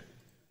edge?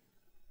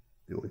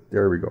 Delete.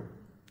 There we go.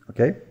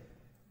 Okay.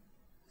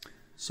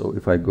 So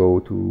if I go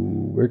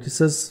to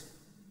vertices,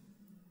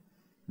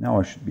 now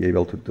I should be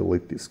able to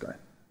delete this guy.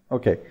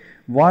 Okay.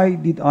 Why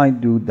did I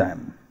do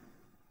them?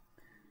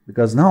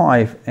 Because now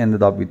I've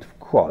ended up with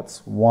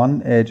quads.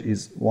 One edge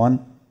is 1,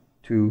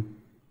 2,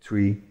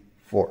 3,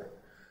 4.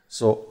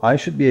 So I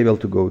should be able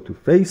to go to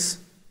face,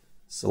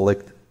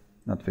 select,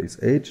 not face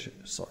edge,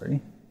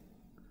 sorry.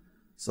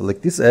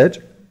 Select this edge,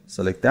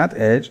 select that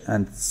edge,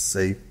 and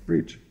say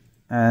bridge.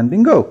 And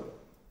bingo!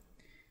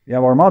 We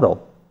have our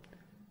model.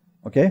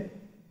 Okay?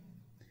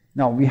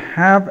 Now we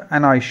have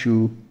an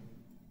issue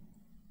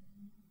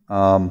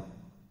down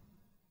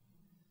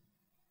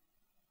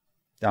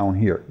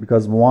here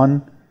because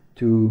 1,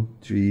 2,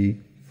 3,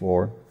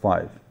 4,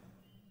 5.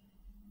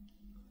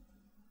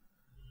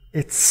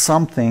 It's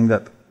something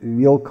that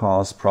will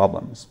cause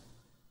problems.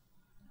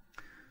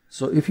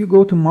 So if you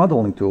go to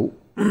modeling tool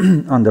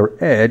under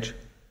edge,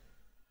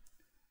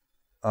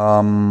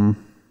 you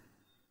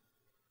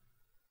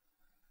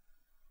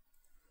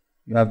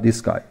have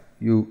this guy.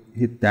 You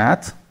hit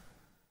that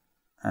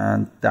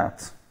and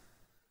that.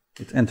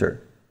 Hit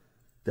enter.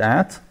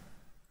 That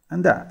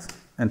and that.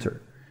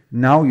 Enter.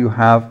 Now you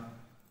have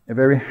a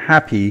very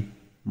happy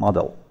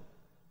model.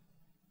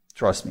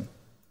 Trust me.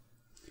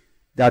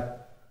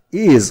 That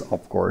is,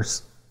 of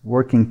course,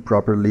 working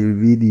properly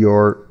with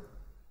your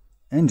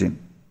engine.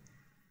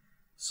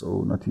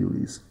 So not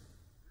UVs.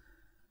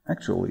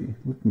 Actually,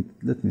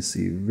 let me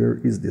see, where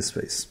is this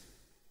face?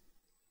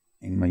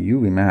 In my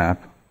UV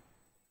map,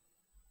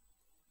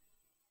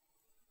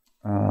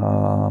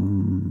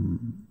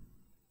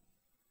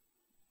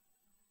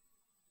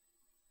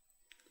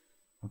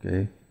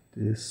 okay,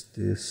 this.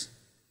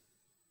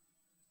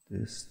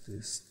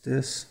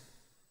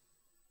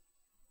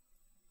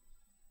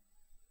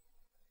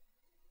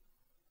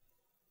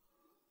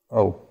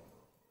 Oh,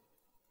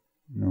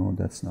 no,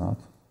 that's not.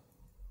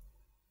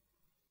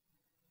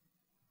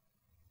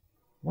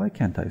 Why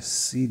can't I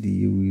see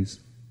the UV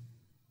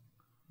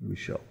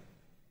shell?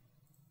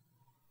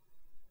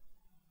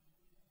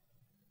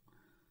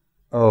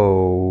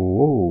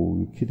 Oh,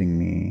 you're kidding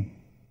me.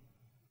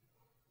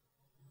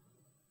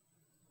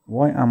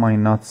 Why am I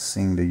not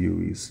seeing the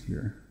UVs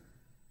here?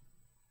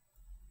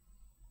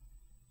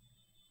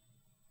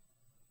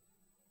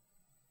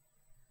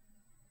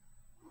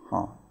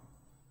 Huh.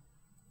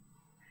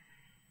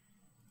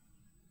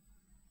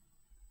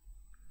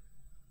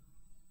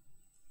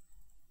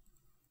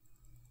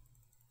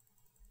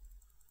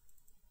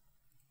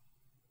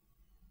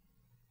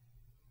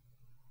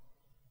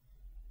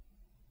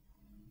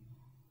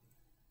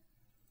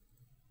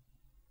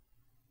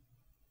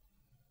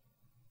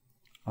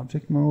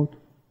 Object mode.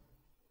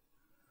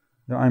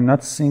 No, I'm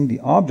not seeing the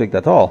object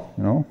at all,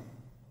 you know.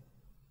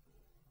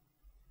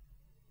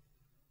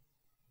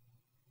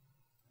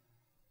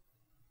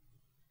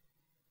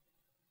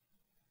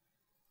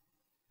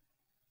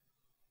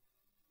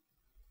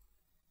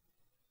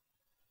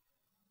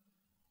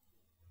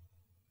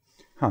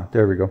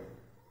 There we go.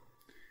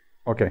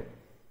 Okay.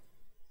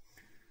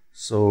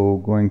 So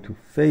going to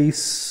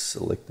face,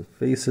 select the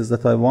faces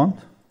that I want.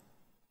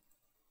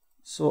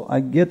 So I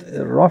get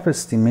a rough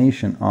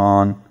estimation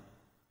on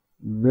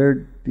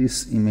where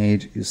this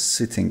image is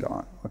sitting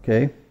on,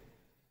 okay?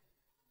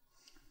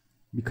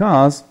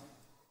 Because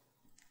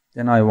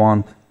then I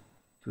want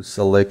to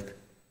select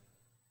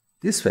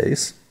this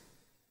face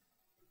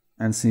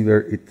and see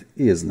where it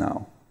is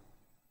now.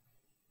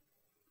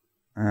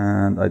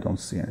 And I don't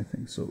see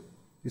anything. So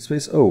this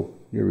face, oh,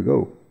 here we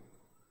go.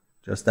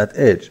 Just that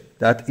edge.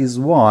 That is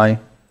why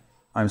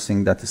I'm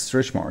seeing that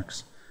stretch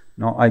marks.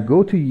 Now I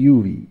go to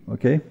UV,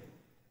 okay?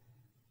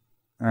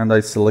 And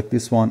I select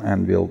this one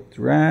and we'll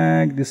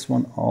drag this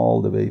one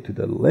all the way to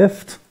the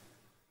left.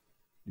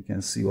 You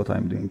can see what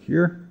I'm doing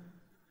here.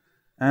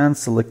 And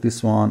select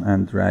this one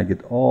and drag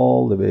it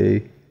all the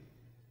way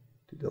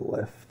to the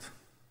left.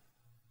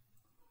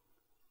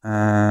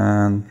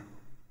 And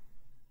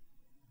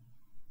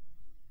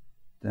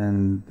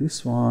then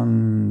this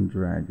one,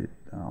 drag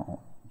it down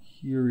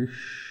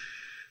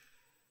here-ish.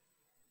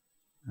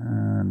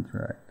 And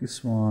drag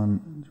this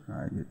one,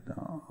 drag it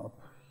down up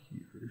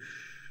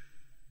here-ish.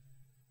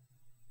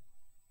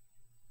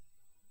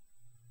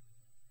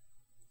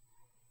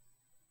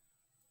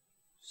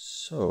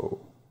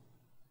 So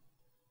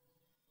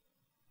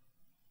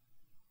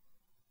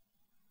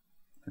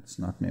it's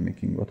not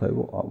mimicking what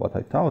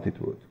I thought it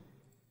would.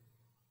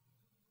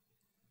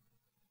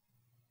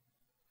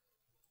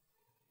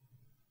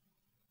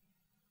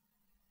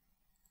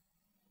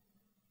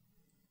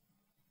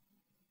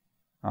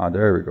 Ah,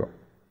 there we go.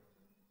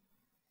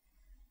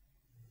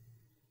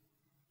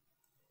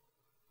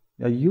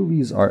 Yeah,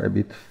 UVs are a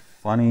bit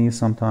funny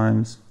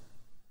sometimes.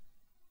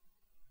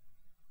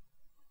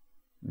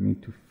 You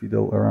need to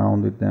fiddle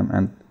around with them,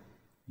 and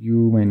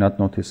you may not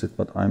notice it,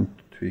 but I'm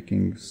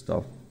tweaking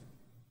stuff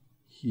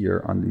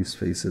here on these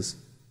faces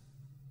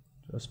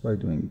just by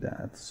doing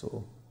that.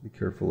 So be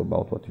careful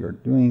about what you're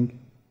doing,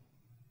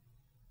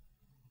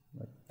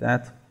 like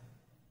that.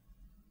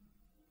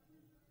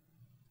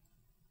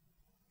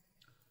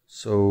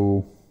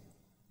 So,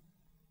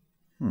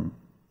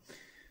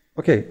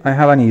 okay, I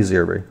have an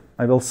easier way.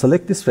 I will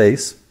select this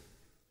face.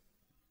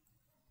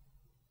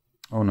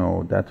 Oh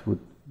no, that would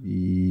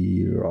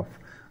be rough.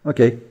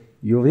 Okay,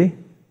 UV,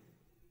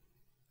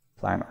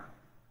 planar.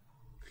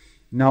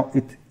 Now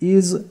it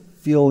is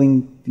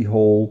filling the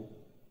whole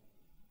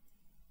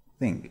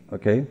thing,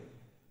 okay?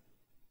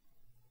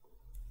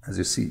 As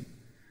you see,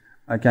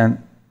 I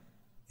can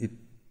hit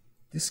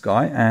this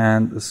guy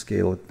and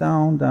scale it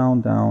down,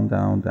 down, down,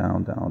 down,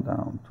 down, down,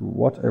 down to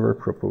whatever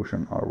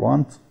proportion I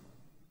want.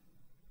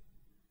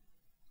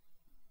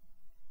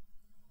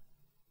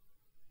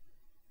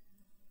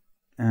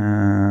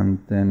 And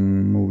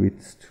then move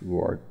it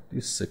toward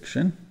this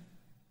section.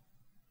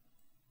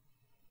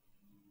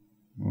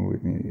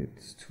 Move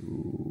it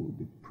to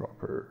the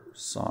proper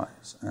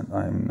size, and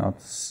I'm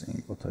not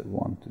seeing what I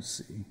want to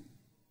see.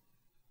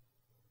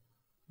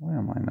 Why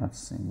am I not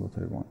seeing what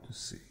I want to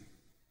see?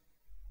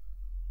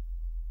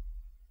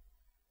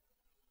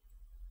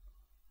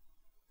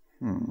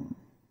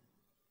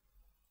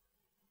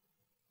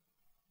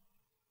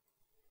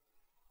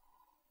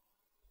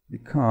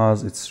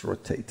 Because it's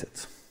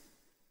rotated.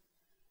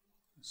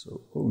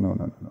 So, oh no,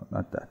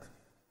 not that.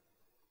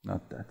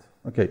 Not that.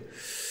 Okay.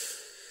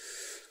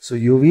 So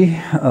UV,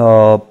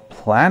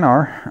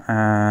 planar,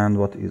 and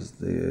what is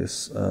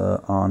this?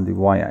 On the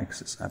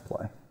y-axis,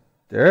 apply.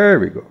 There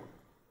we go.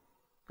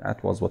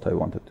 That was what I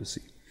wanted to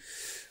see.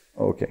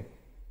 Okay.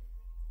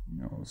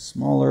 Now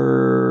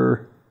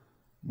smaller,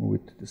 move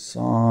it to the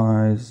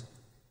size,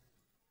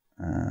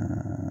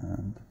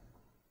 and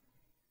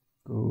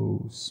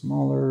go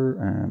smaller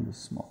and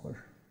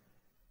smaller.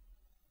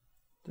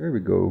 There we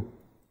go.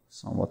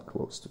 Somewhat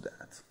close to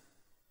that.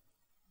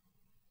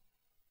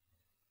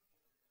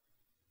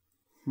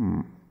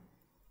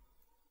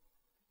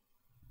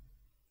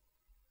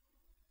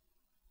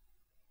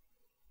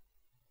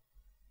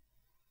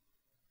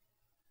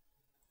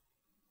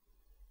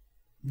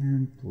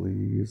 And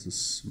please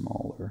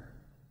smaller.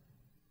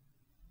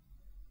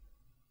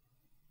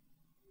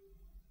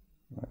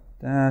 Like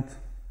that.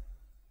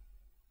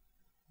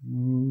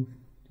 Move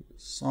to the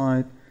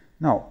side.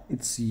 Now,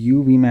 it's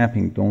UV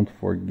mapping, don't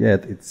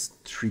forget, it's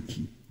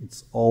tricky.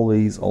 It's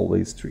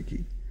always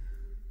tricky.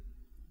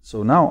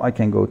 So now I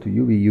can go to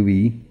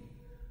UV,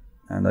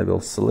 and I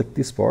will select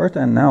this part,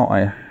 and now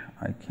I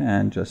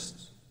can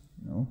just,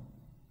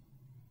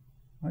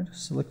 I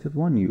just selected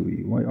one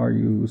UV. Why are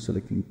you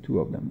selecting two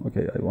of them?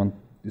 Okay, I want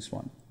this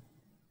one.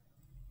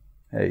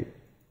 Hey,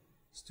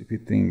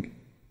 stupid thing.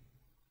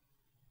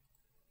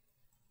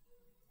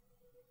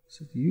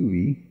 Set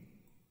UV.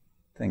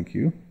 Thank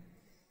you.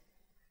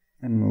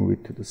 And move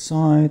it to the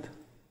side.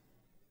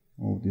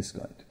 Move this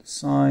guy to the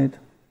side.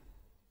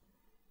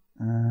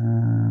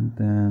 And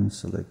then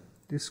select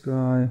this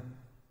guy.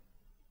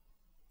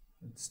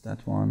 It's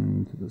that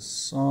one to the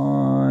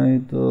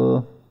side.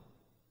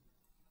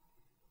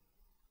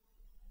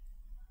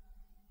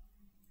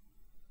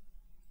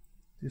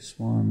 This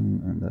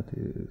one, and that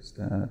is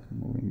that.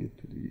 Moving it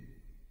to the...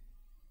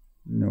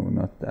 No,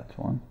 not that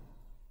one.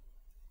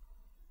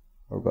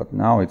 Oh God,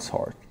 now it's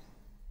hard.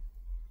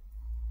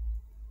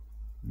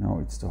 Now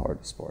it's the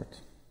hardest part.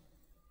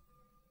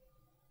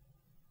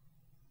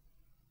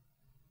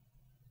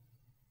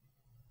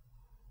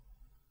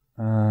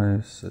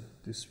 I set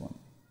this one.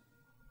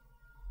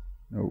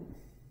 No.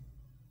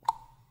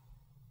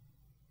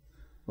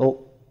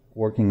 Well,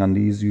 working on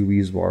these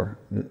UVs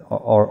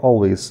are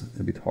always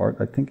a bit hard.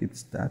 I think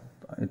it's that.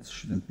 It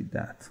shouldn't be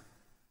that.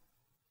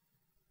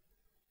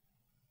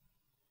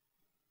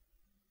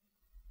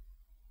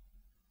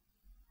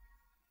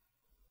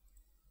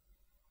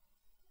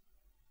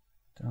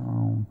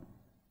 Down.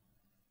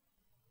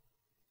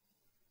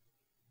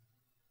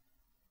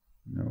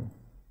 No.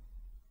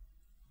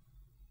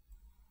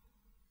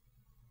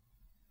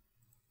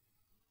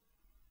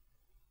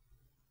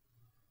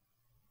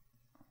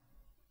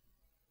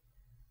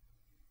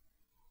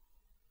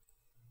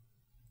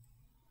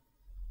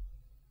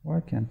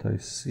 Why can't I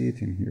see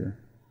it in here?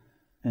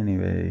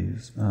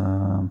 Anyways,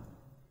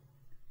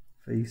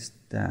 face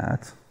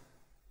that.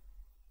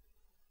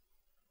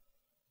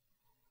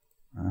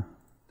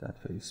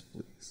 That face,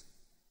 please.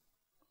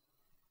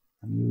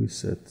 And you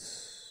set.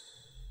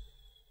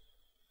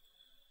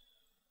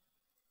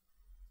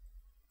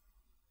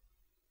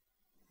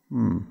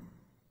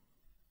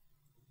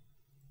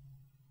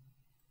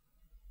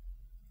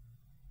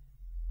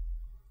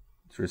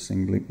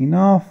 Interestingly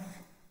enough,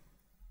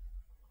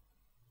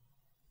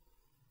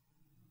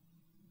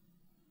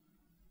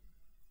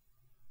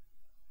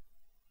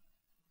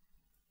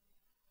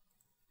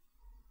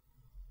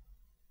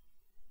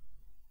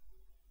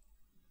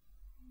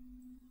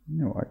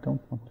 no, I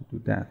don't want to do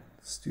that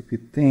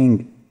stupid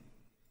thing.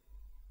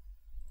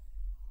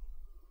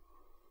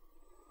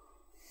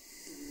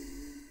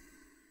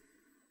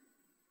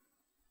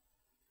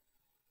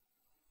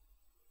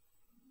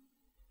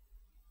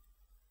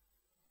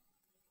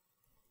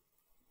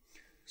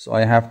 So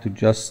I have to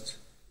just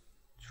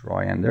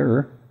try and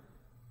error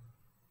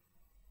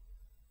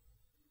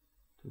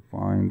to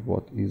find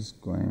what is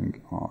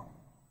going on.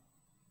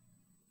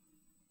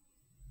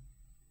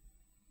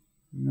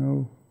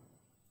 No.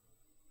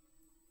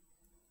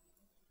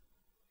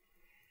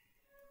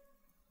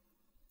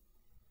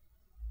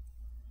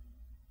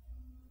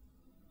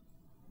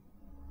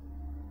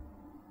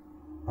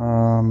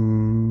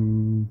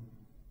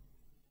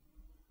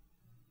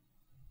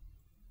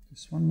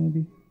 This one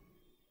maybe?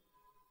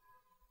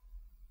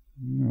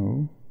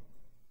 No.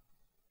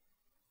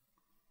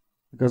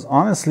 Because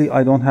honestly,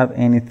 I don't have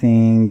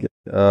anything.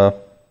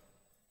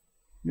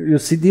 You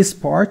see this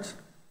part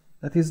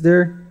that is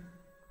there?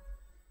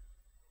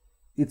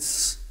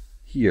 It's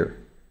here.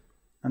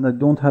 And I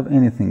don't have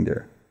anything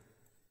there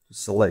to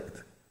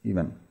select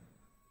even.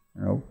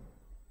 You know,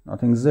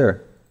 nothing's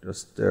there,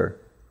 just there.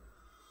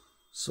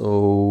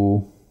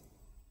 So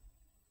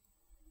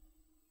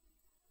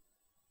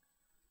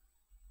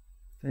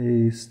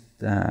face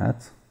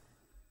that.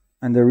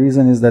 And the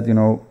reason is that, you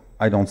know,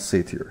 I don't see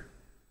it here.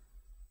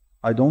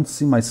 I don't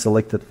see my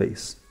selected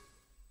face.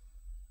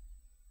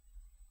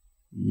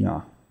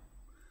 Yeah.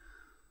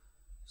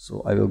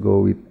 So I will go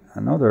with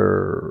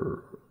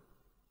another.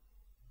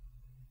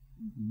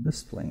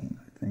 This plane,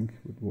 I think,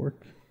 would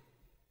work.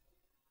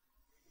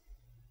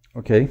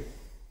 Okay.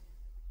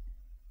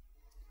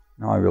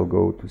 Now I will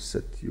go to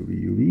set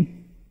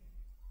UV.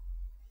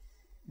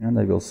 And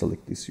I will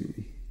select this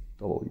UV,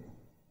 W.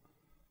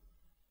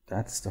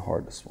 That's the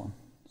hardest one.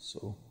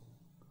 So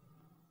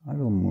I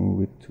will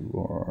move it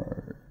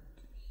toward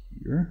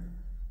here.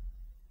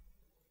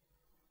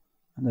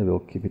 And I will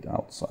keep it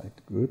outside.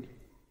 Good.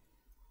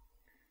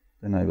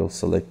 Then I will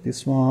select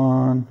this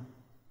one.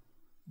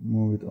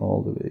 Move it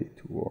all the way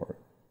toward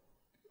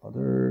the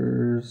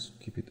others.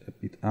 Keep it a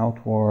bit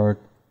outward.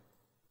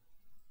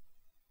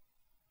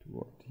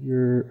 Toward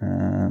here.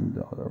 And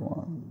the other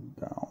one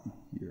down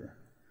here.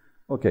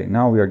 Okay,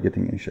 now we are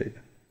getting in shape.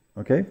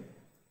 Okay?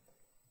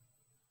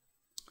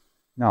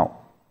 Now,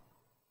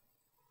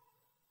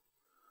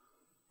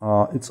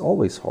 it's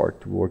always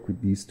hard to work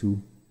with these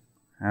two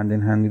hand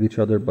in hand with each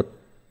other, but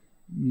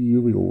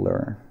you will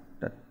learn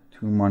that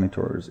two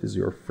monitors is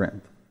your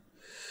friend.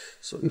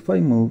 So if I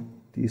move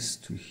this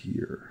to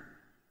here,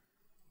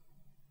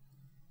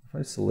 if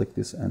I select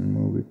this and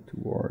move it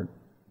toward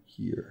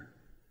here,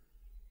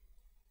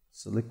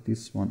 select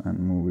this one and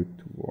move it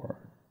toward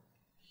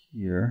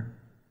here,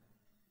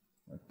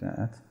 like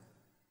that,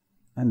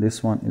 and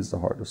this one is the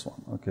hardest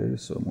one. Okay,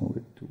 so move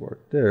it toward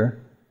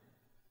there.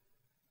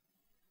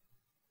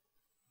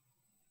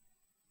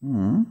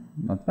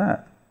 Not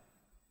bad.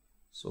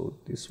 So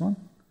this one,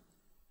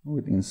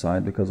 move it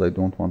inside because I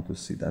don't want to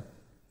see that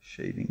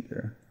shading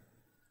there.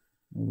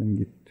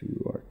 Moving it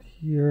toward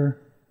here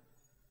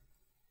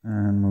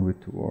and move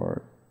it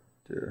toward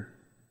there.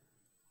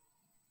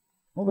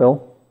 Oh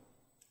well,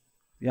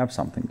 we have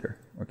something there,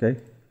 okay?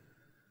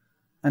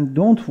 And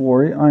don't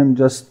worry, I'm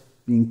just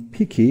being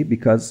picky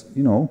because,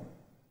 you know,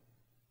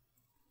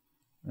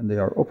 when they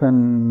are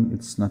open,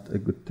 it's not a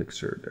good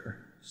texture there.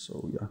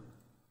 So yeah.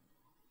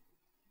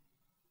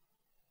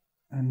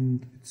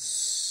 And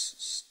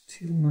it's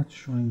still not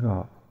showing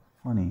up.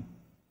 Funny.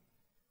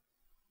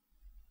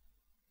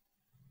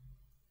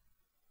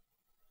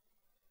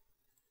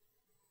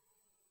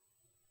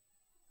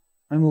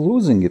 I'm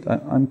losing it.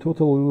 I'm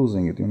totally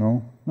losing it, you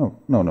know.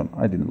 No,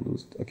 I didn't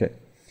lose it. Okay.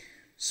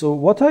 So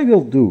what I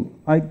will do,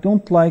 I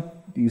don't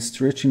like the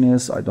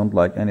stretchiness. I don't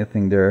like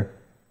anything there.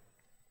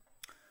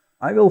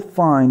 I will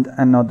find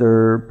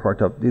another part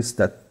of this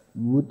that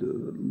would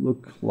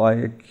look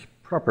like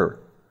proper.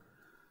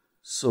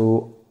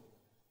 So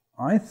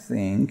I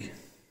think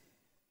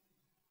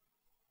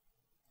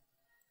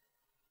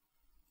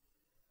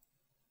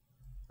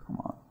come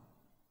on.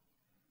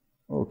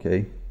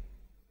 Okay.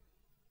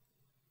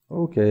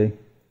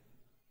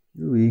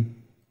 UE,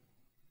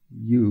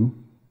 U,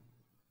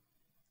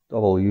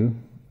 W,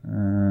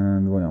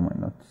 and why am I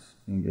not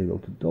being able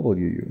to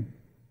WU?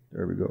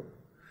 There we go.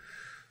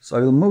 So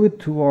I will move it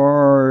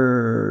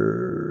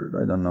toward,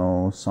 I don't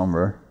know,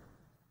 somewhere,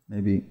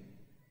 maybe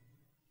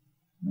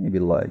maybe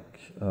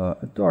like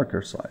a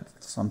darker side,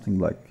 something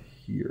like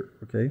here,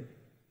 okay?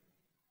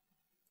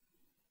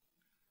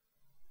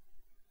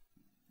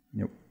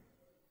 Yep.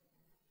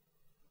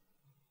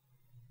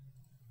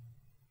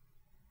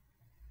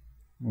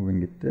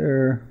 Moving it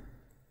there.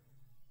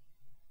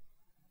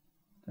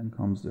 Then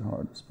comes the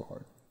hardest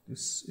part.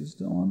 This is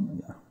the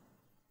one, yeah.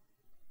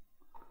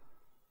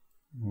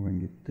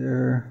 Moving it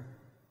there.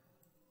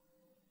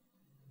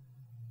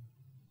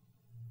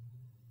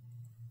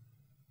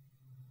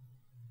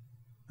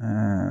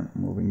 And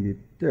moving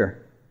it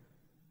there.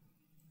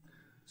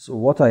 So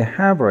what I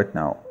have right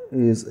now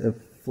is a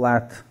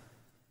flat,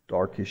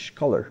 darkish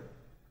color.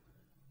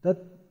 That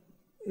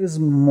is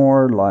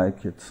more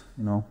like it,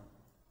 you know.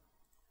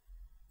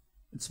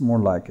 It's more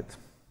like it.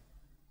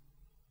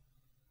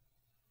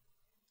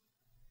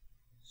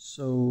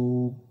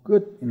 So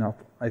good enough,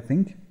 I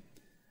think.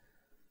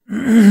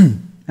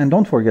 And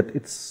don't forget,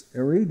 it's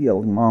a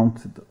radially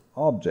mounted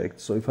object,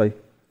 so if I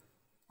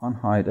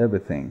unhide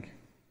everything,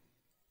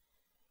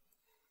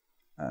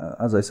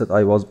 as I said,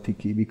 I was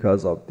picky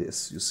because of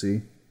this, you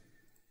see.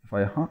 If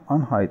I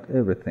unhide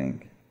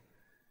everything,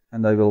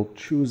 and I will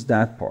choose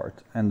that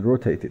part and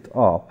rotate it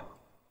up,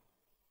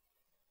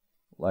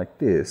 like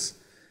this,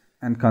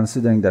 and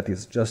considering that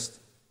it's just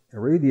a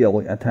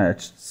radially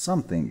attached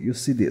something, you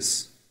see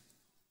this.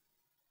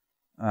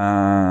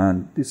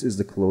 And this is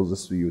the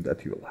closest view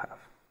that you will have.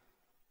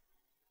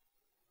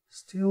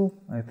 Still,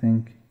 I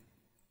think,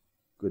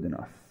 good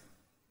enough.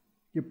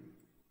 Yep.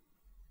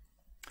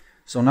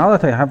 So now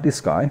that I have this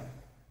guy,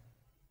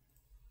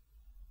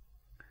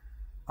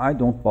 I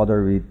don't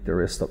bother with the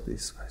rest of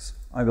these guys.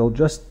 I will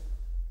just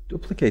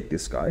duplicate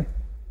this guy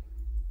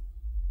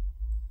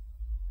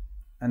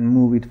and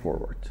move it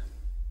forward.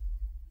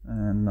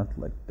 And not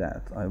like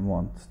that. I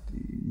want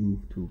the move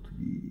tool to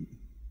be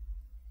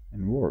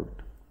in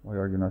Word. Why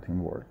are you not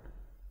in Word?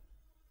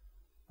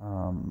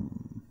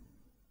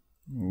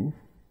 Move.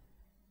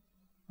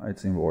 Oh,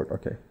 it's in Word,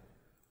 okay.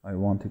 I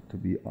want it to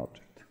be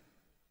object.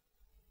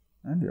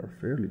 And they are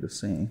fairly the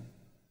same.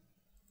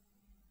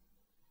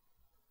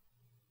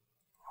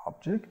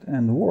 Object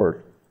and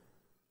Word.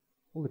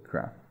 Holy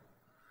crap.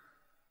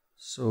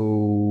 So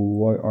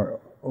why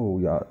are, oh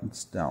yeah,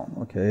 it's down,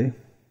 okay.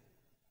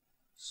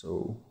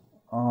 So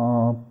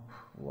up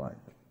like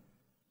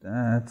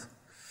that.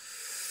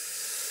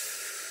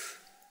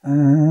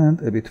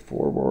 And a bit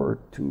forward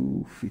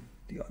to fit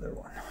the other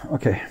one.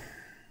 Okay.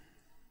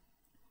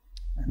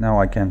 And now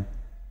I can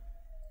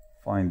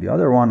find the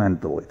other one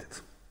and delete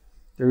it.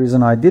 The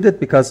reason I did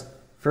it because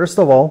first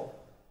of all,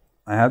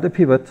 I have the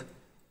pivot.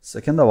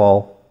 Second of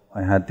all,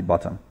 I had the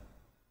button.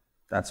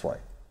 That's why.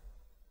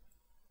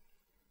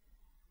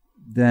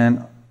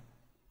 Then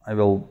I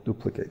will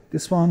duplicate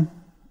this one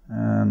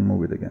and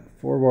move it again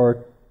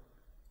forward.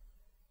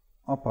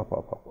 Up, up,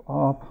 up, up,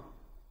 up.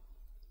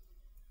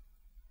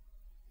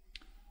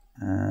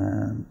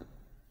 And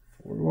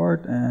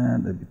forward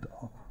and a bit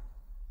up,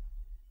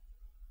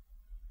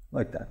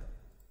 like that.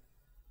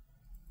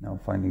 Now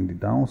finding the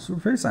down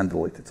surface and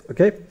delete it.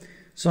 Okay,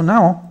 so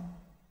now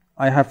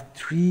I have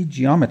three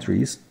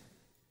geometries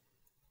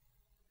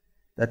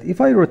that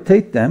if I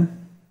rotate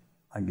them,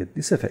 I get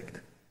this effect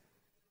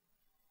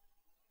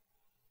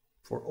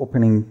for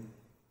opening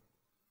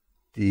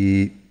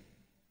the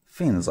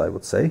fins, I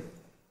would say.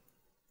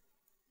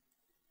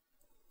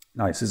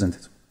 Nice, isn't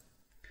it?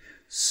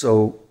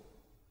 So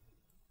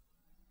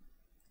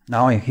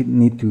now I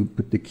need to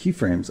put the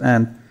keyframes,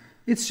 and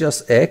it's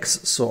just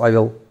X, so I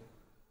will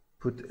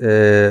put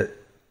a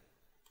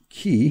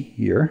key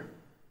here.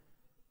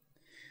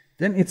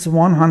 Then it's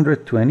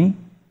 120,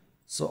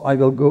 so I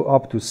will go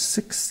up to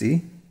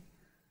 60,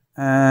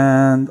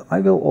 and I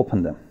will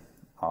open them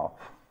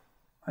up.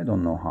 I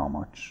don't know how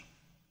much.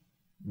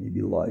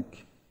 Maybe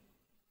like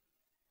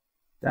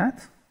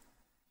that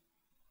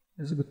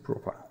is a good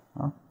profile,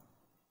 huh?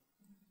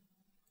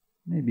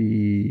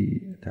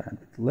 Maybe a tad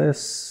bit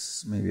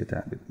less, maybe a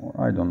tad bit more,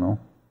 I don't know.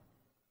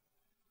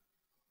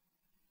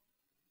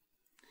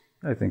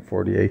 I think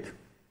 48.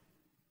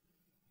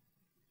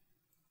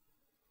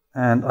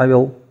 And I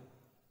will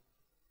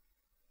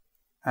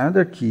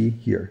another key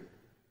here.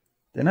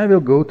 Then I will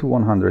go to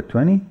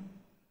 120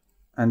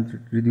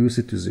 and reduce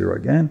it to 0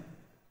 again.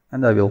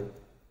 And I will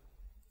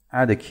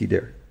add a key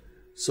there.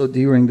 So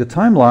during the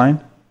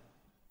timeline,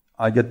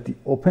 I get the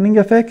opening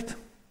effect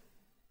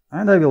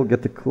and I will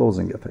get the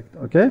closing effect,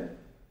 okay?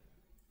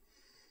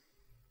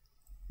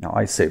 Now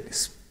I save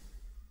this.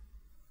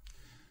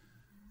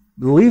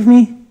 Believe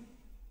me,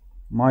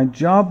 my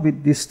job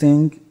with this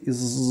thing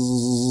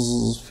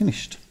is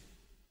finished,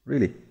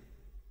 really.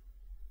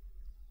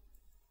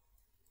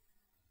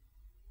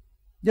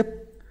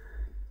 Yep.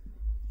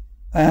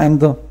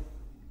 And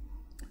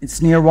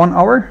it's near 1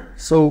 hour,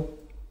 so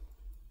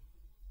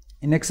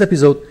in next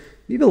episode,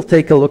 we will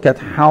take a look at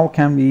how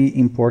can we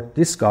import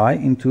this guy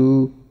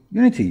into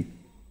Unity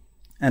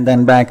and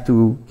then back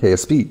to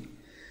KSP.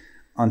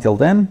 Until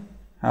then,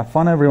 have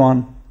fun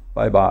everyone.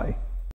 Bye bye.